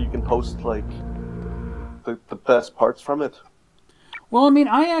 Like, so you can post like the best parts from it. Well, I mean,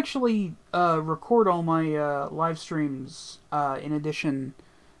 I actually record all my live streams in addition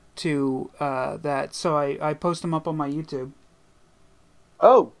to that, so I post them up on my YouTube.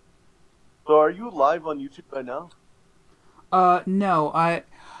 Oh, so are you live on YouTube right now? No, I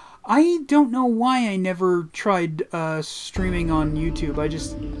don't know why I never tried streaming on YouTube. I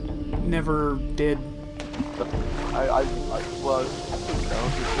just never did. I was. No,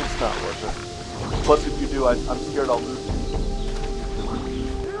 it's not worth it. Plus, if you do, I'm scared I'll lose.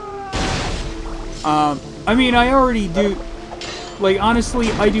 I mean, I already do. Like,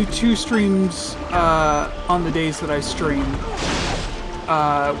 honestly, I do 2 streams on the days that I stream.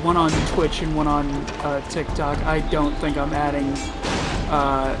 One on Twitch and one on TikTok. I don't think I'm adding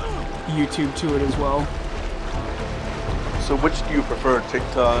YouTube to it as well. So which do you prefer,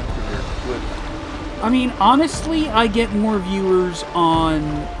 TikTok or Twitch? I mean, honestly, I get more viewers on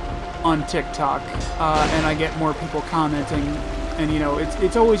TikTok, and I get more people commenting, and you know,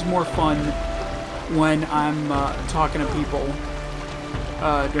 it's always more fun when I'm talking to people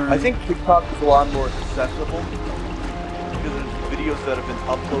during. I think TikTok is a lot more accessible because there's videos that have been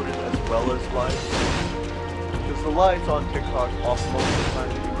uploaded as well as lives. Because the lives on TikTok, most of the time,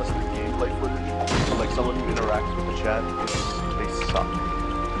 they give us the gameplay footage, so like someone who interacts with the chat, they suck.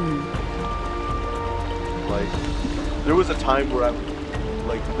 Like, there was a time where I would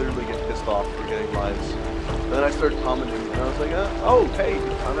like literally get pissed off for getting lives. And then I started commenting, and I was like, oh, hey,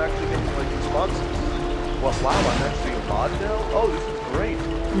 I'm actually getting like responses. Well, wow, I'm actually a mod now? Oh, this is great.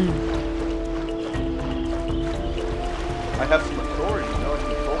 I have some authority, you know, I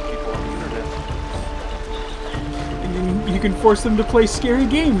control people on the internet. And then you can force them to play scary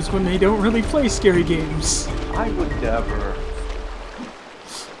games when they don't really play scary games. I would never.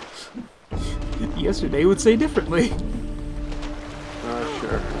 Yesterday would say differently.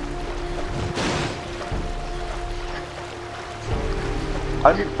 Sure.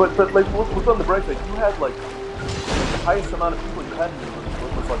 I mean, but like, what's on the bright side? You had like the highest amount of people you had in the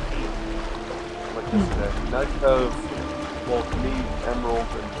room was like 8. Like yesterday. Now you have, well, me, Emerald,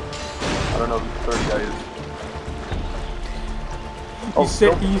 and I don't know who the third guy is.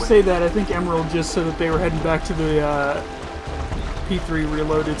 You say that. I think Emerald just said that they were heading back to the P3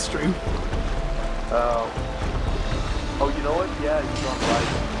 Reloaded stream. Oh, you know what? Yeah, he's on right.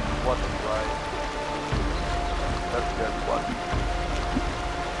 He wasn't right. That's good. Lucky.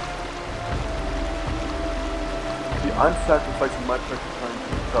 See, I'm sacrificing my precious time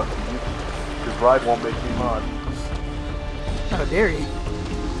to talk to you because Ride won't make me mod. How dare you?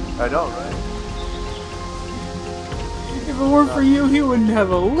 I know, right? If it weren't for you, he wouldn't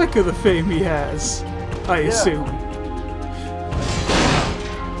have a lick of the fame he has. I assume.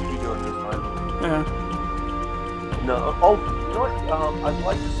 You do it this time. Yeah. No. Oh, you know what? I'd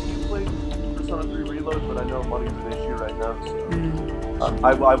like to see you play Persona 3 Reload, but I know money's an issue right now, so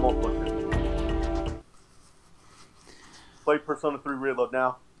I won't look at it. Play Persona 3 Reload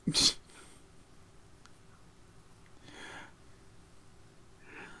now.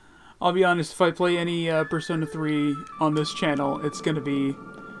 I'll be honest, if I play any Persona 3 on this channel, it's gonna be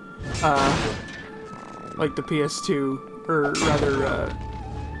like the PS2, or rather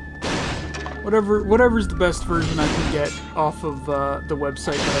whatever's the best version I can get off of the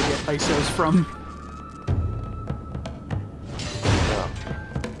website that I get ISOs from.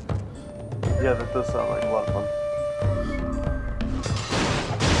 Yeah, that does sound like a lot of fun.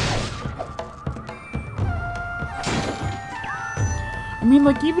 I mean,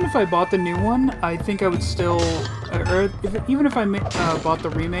 like, even if I bought the new one, I think I would still, even if I bought the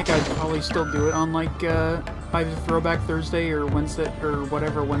remake, I'd probably still do it on, like, either Throwback Thursday or Wednesday, or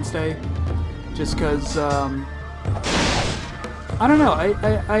whatever Wednesday, just because, I don't know,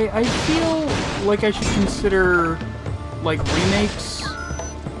 I feel like I should consider, like, remakes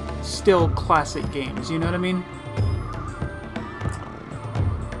still classic games, you know what I mean?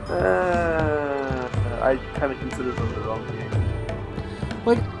 I kind of consider them their own game.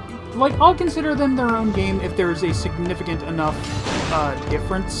 Like, I'll consider them their own game if there's a significant enough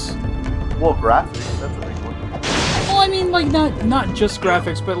difference. Well, graphics, that's a big one. Well, I mean, like, not just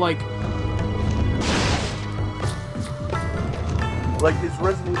graphics, but like... Like, is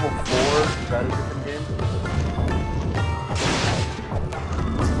Resident Evil 4, is that a different game?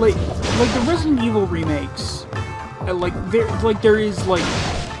 Like the Resident Evil remakes, there is, like...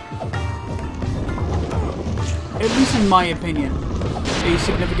 At least in my opinion, a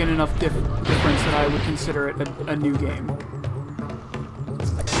significant enough difference that I would consider it a new game.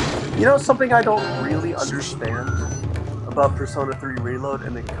 You know, something I don't really understand about Persona 3 Reload,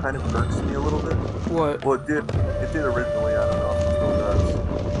 and it kind of irks me a little bit. What? Well, it did originally, I don't know if it still does.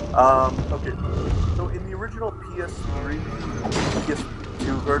 Okay, so in the original PS3,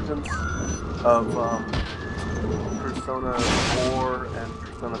 PS2 versions of Persona 4 and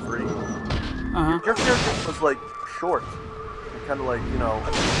Persona 3, your character was, like, short. Kind of like, you know,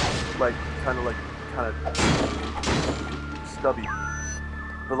 kind of stubby.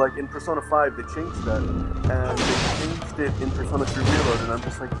 But like in Persona 5, they changed that, and they changed it in Persona 3 Reload, and I'm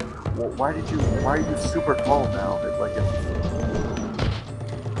just like, well, why are you super tall now?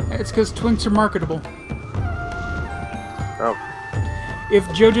 It's because twinks are marketable. Oh. If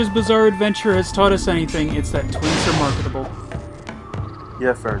JoJo's Bizarre Adventure has taught us anything, it's that twinks are marketable.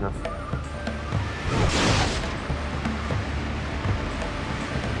 Yeah, fair enough.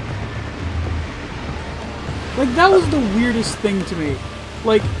 Like, that was the weirdest thing to me.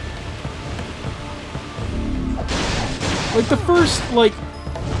 Like the first, like,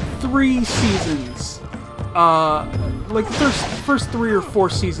 3 seasons, like the first 3 or 4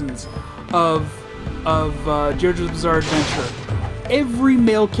 seasons of JoJo's Bizarre Adventure, every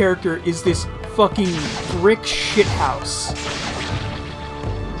male character is this fucking brick shithouse.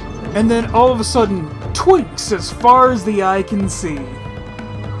 And then all of a sudden, twinks as far as the eye can see.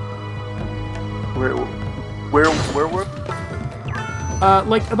 Where were?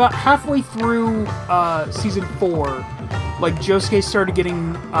 Like about halfway through season 4, like Josuke started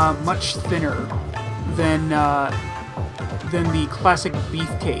getting much thinner than the classic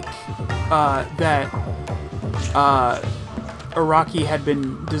beefcake that Araki had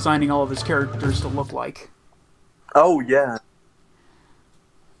been designing all of his characters to look like. Oh yeah.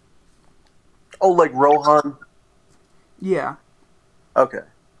 Oh, like Rohan? Yeah. Okay.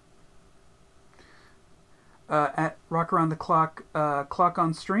 At Rock Around the Clock, clock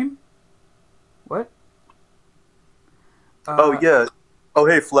on stream? What? Oh, yeah. Oh,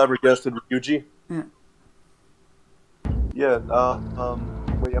 hey, Flabbergasted Ryuji. Yeah. Yeah,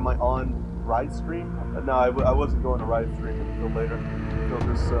 wait, am I on Ride Stream? No, I wasn't going to Ride Stream until later. Until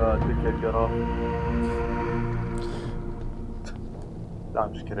this dickhead got off. No,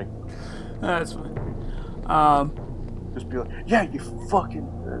 I'm just kidding. That's fine. Just be like, yeah, you fucking...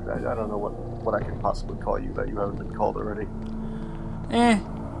 I don't know what I could possibly call you that you haven't been called already.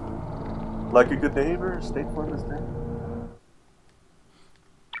 Like a good neighbor, State Farm is there.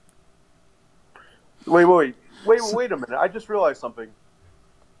 Wait a minute. I just realized something.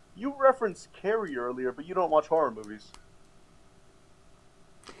 You referenced Carrie earlier, but you don't watch horror movies.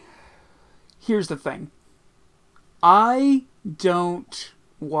 Here's the thing. I don't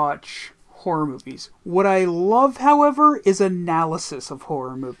watch horror movies. What I love, however, is analysis of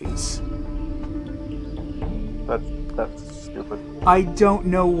horror movies. That's stupid. I don't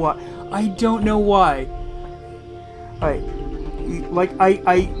know why.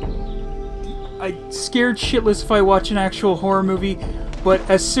 I scared shitless if I watch an actual horror movie, but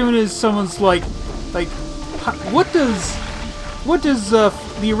as soon as someone's like, what does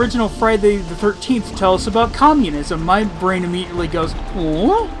the original Friday the 13th tell us about communism? My brain immediately goes,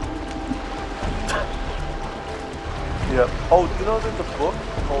 what? Yeah. Oh, you know there's a book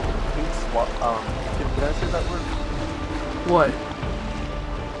called Pink Swat. Can I say that word? What?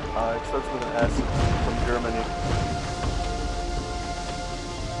 It starts with an S. From Germany.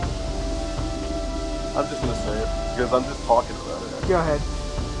 I'm just gonna say it because I'm just talking about it. Go ahead.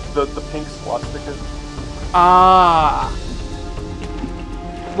 The pink swastika. Ah.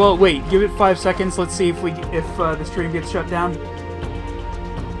 Well, wait. Give it 5 seconds. Let's see if the stream gets shut down.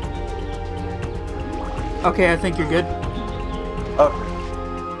 Okay, I think you're good. Okay.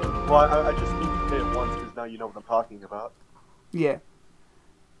 Well, I just need to say it once because now you know what I'm talking about. Yeah.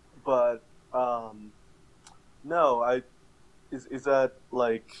 But no, is that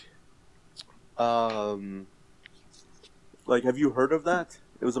like have you heard of that?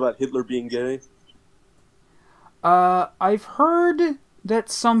 It was about Hitler being gay. I've heard that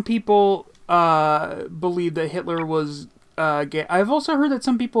some people believe that Hitler was gay. I've also heard that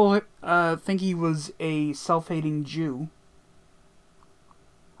some people think he was a self-hating Jew.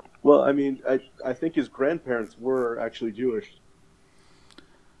 Well, I mean, I think his grandparents were actually Jewish.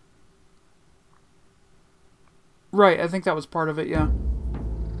 Right, I think that was part of it, yeah.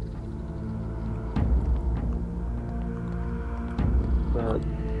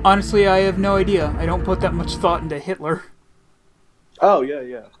 Honestly, I have no idea. I don't put that much thought into Hitler. Oh,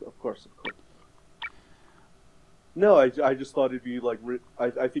 yeah, of course. No, I just thought it'd be like...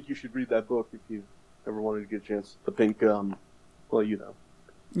 I think you should read that book if you ever wanted to get a chance. The pink, well, you know.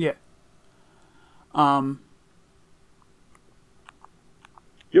 Yeah.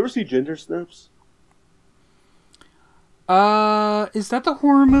 You ever see Ginger Snaps? Is that the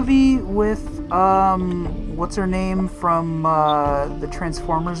horror movie with, what's her name from, the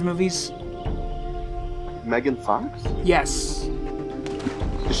Transformers movies? Megan Fox? Yes.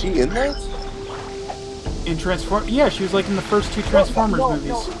 Is she in that? In yeah, she was like in the first 2 Transformers movies.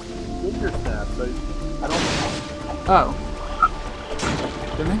 No. Ginger Snaps, I don't... Oh.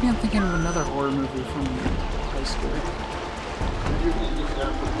 Then maybe I'm thinking of another horror movie from high school.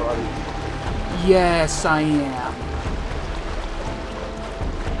 Yes, I am.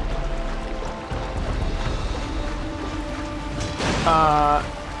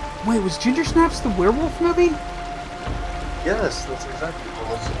 Wait, was Ginger Snaps the werewolf movie? Yes, that's exactly what it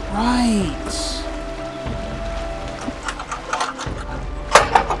was. Right.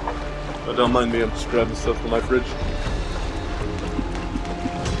 Oh, don't mind me, I'm just grabbing stuff from my fridge.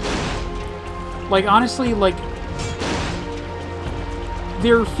 Like, honestly, like,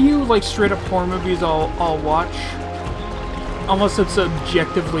 there are few, like, straight-up horror movies I'll watch, unless it's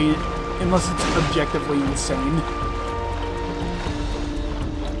objectively insane.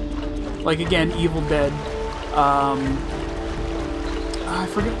 Like, again, Evil Dead. I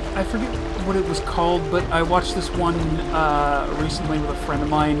forget what it was called, but I watched this one recently with a friend of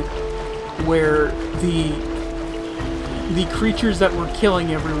mine, where the creatures that were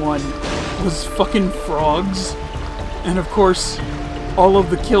killing everyone was fucking frogs, and of course, all of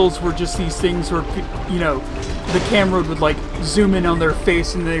the kills were just these things where, you know, the camera would like zoom in on their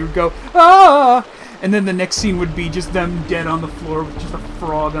face and they would go, ah! And then the next scene would be just them dead on the floor with just a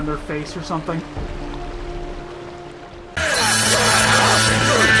frog on their face or something.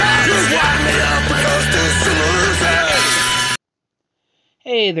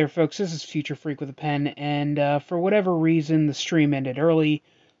 Hey there folks, this is Future Freak with a Pen, and for whatever reason the stream ended early,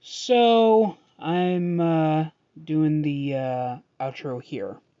 so I'm doing the outro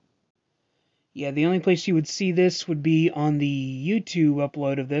here. Yeah, the only place you would see this would be on the YouTube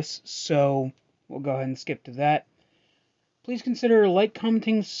upload of this, so we'll go ahead and skip to that. Please consider like,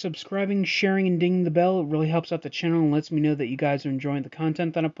 commenting, subscribing, sharing, and dinging the bell. It really helps out the channel and lets me know that you guys are enjoying the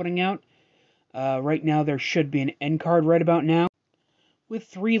content that I'm putting out. Right now there should be an end card right about now with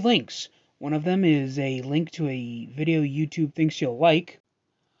 3 links. One of them is a link to a video YouTube thinks you'll like,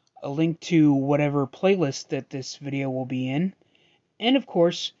 a link to whatever playlist that this video will be in, and of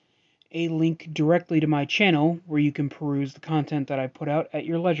course, a link directly to my channel where you can peruse the content that I put out at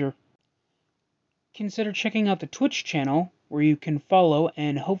your leisure. Consider checking out the Twitch channel where you can follow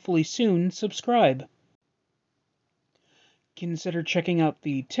and hopefully soon subscribe. Consider checking out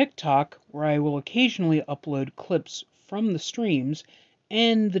the TikTok where I will occasionally upload clips from the streams,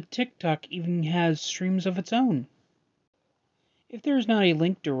 and the TikTok even has streams of its own. If there is not a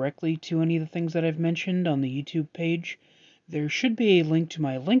link directly to any of the things that I've mentioned on the YouTube page, there should be a link to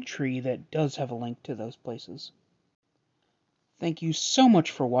my linktree that does have a link to those places. Thank you so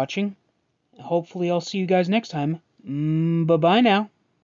much for watching. Hopefully I'll see you guys next time. Bye-bye now.